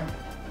darn thing.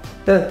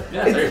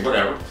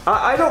 Whatever.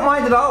 I don't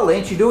mind at all,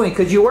 Lance, you're doing,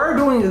 because you are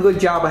doing a good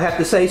job, I have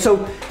to say.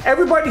 So,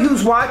 everybody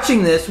who's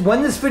watching this,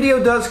 when this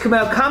video does come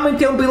out, comment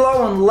down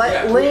below and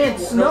let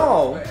Lance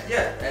know.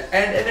 Yeah,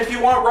 and if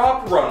you want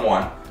Rob to run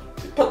one,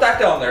 put that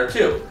down there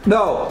too.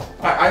 No.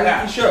 I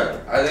think you should.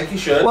 I think you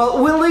should.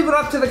 Well, we'll leave it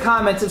up to the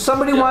comments. If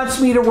somebody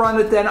wants me to run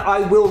it, then I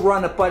will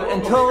run it. But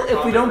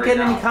if we don't get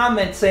any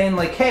comments saying,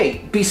 like,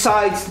 hey,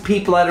 besides the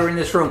people that are in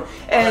this room,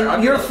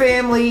 and your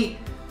family,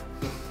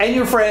 and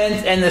your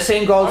friends, and the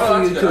same goes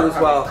for you too as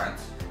well.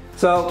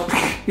 So,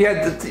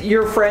 yeah,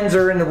 your friends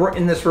are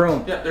in this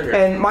room. Yeah, they're here.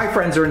 And my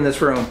friends are in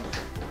this room.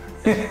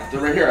 They're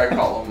right here. I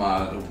call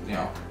them, you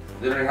know,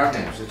 they don't even have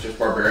names. It's just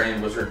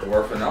barbarian, wizard,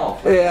 dwarf, and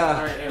elf.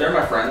 Yeah. They're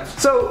my friends.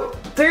 So,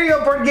 there you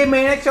go,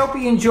 BoardGameManiacs. I hope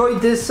you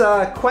enjoyed this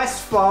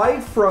Quest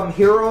 5 from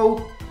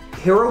Hero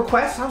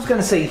Quest? I was going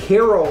to say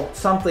Hero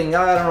something.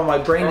 I don't know, my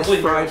brain is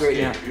fried right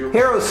now.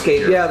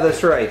 HeroScape, yeah,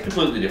 that's right.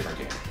 Completely different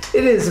game.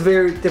 It is a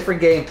very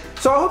different game.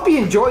 So I hope you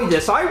enjoyed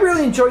this. I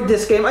really enjoyed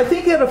this game. I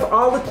think out of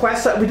all the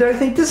quests that we did, I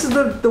think this is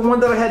the one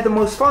that I had the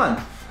most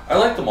fun. I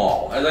like them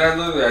all.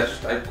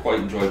 I quite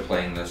enjoyed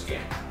playing this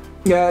game.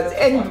 Yeah,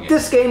 and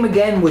this game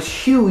again was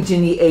huge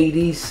in the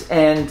 80s,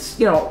 and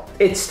you know,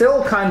 it's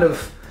still kind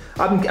of,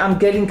 I'm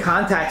getting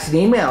contacts and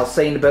emails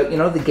saying about, you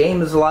know, the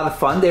game is a lot of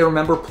fun. They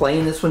remember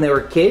playing this when they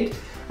were a kid,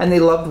 and they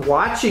loved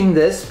watching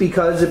this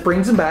because it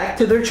brings them back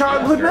to their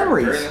childhood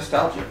memories. Very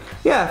nostalgic.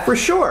 Yeah, for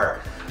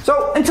sure.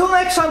 So until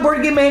next time,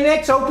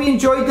 BoardGameManiacs, I hope you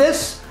enjoyed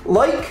this.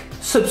 Like,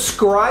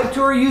 subscribe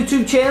to our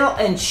YouTube channel,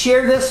 and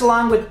share this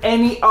along with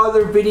any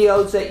other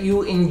videos that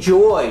you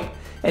enjoyed.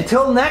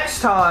 Until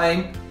next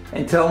time,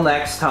 what am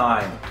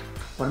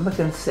I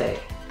going to say?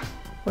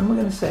 What am I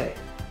going to say?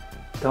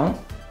 Don't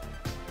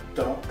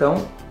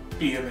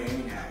Be a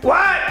maniac.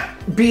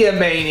 What? Be a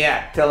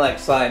maniac. Till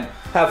next time,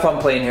 have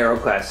fun playing Hero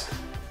Quest.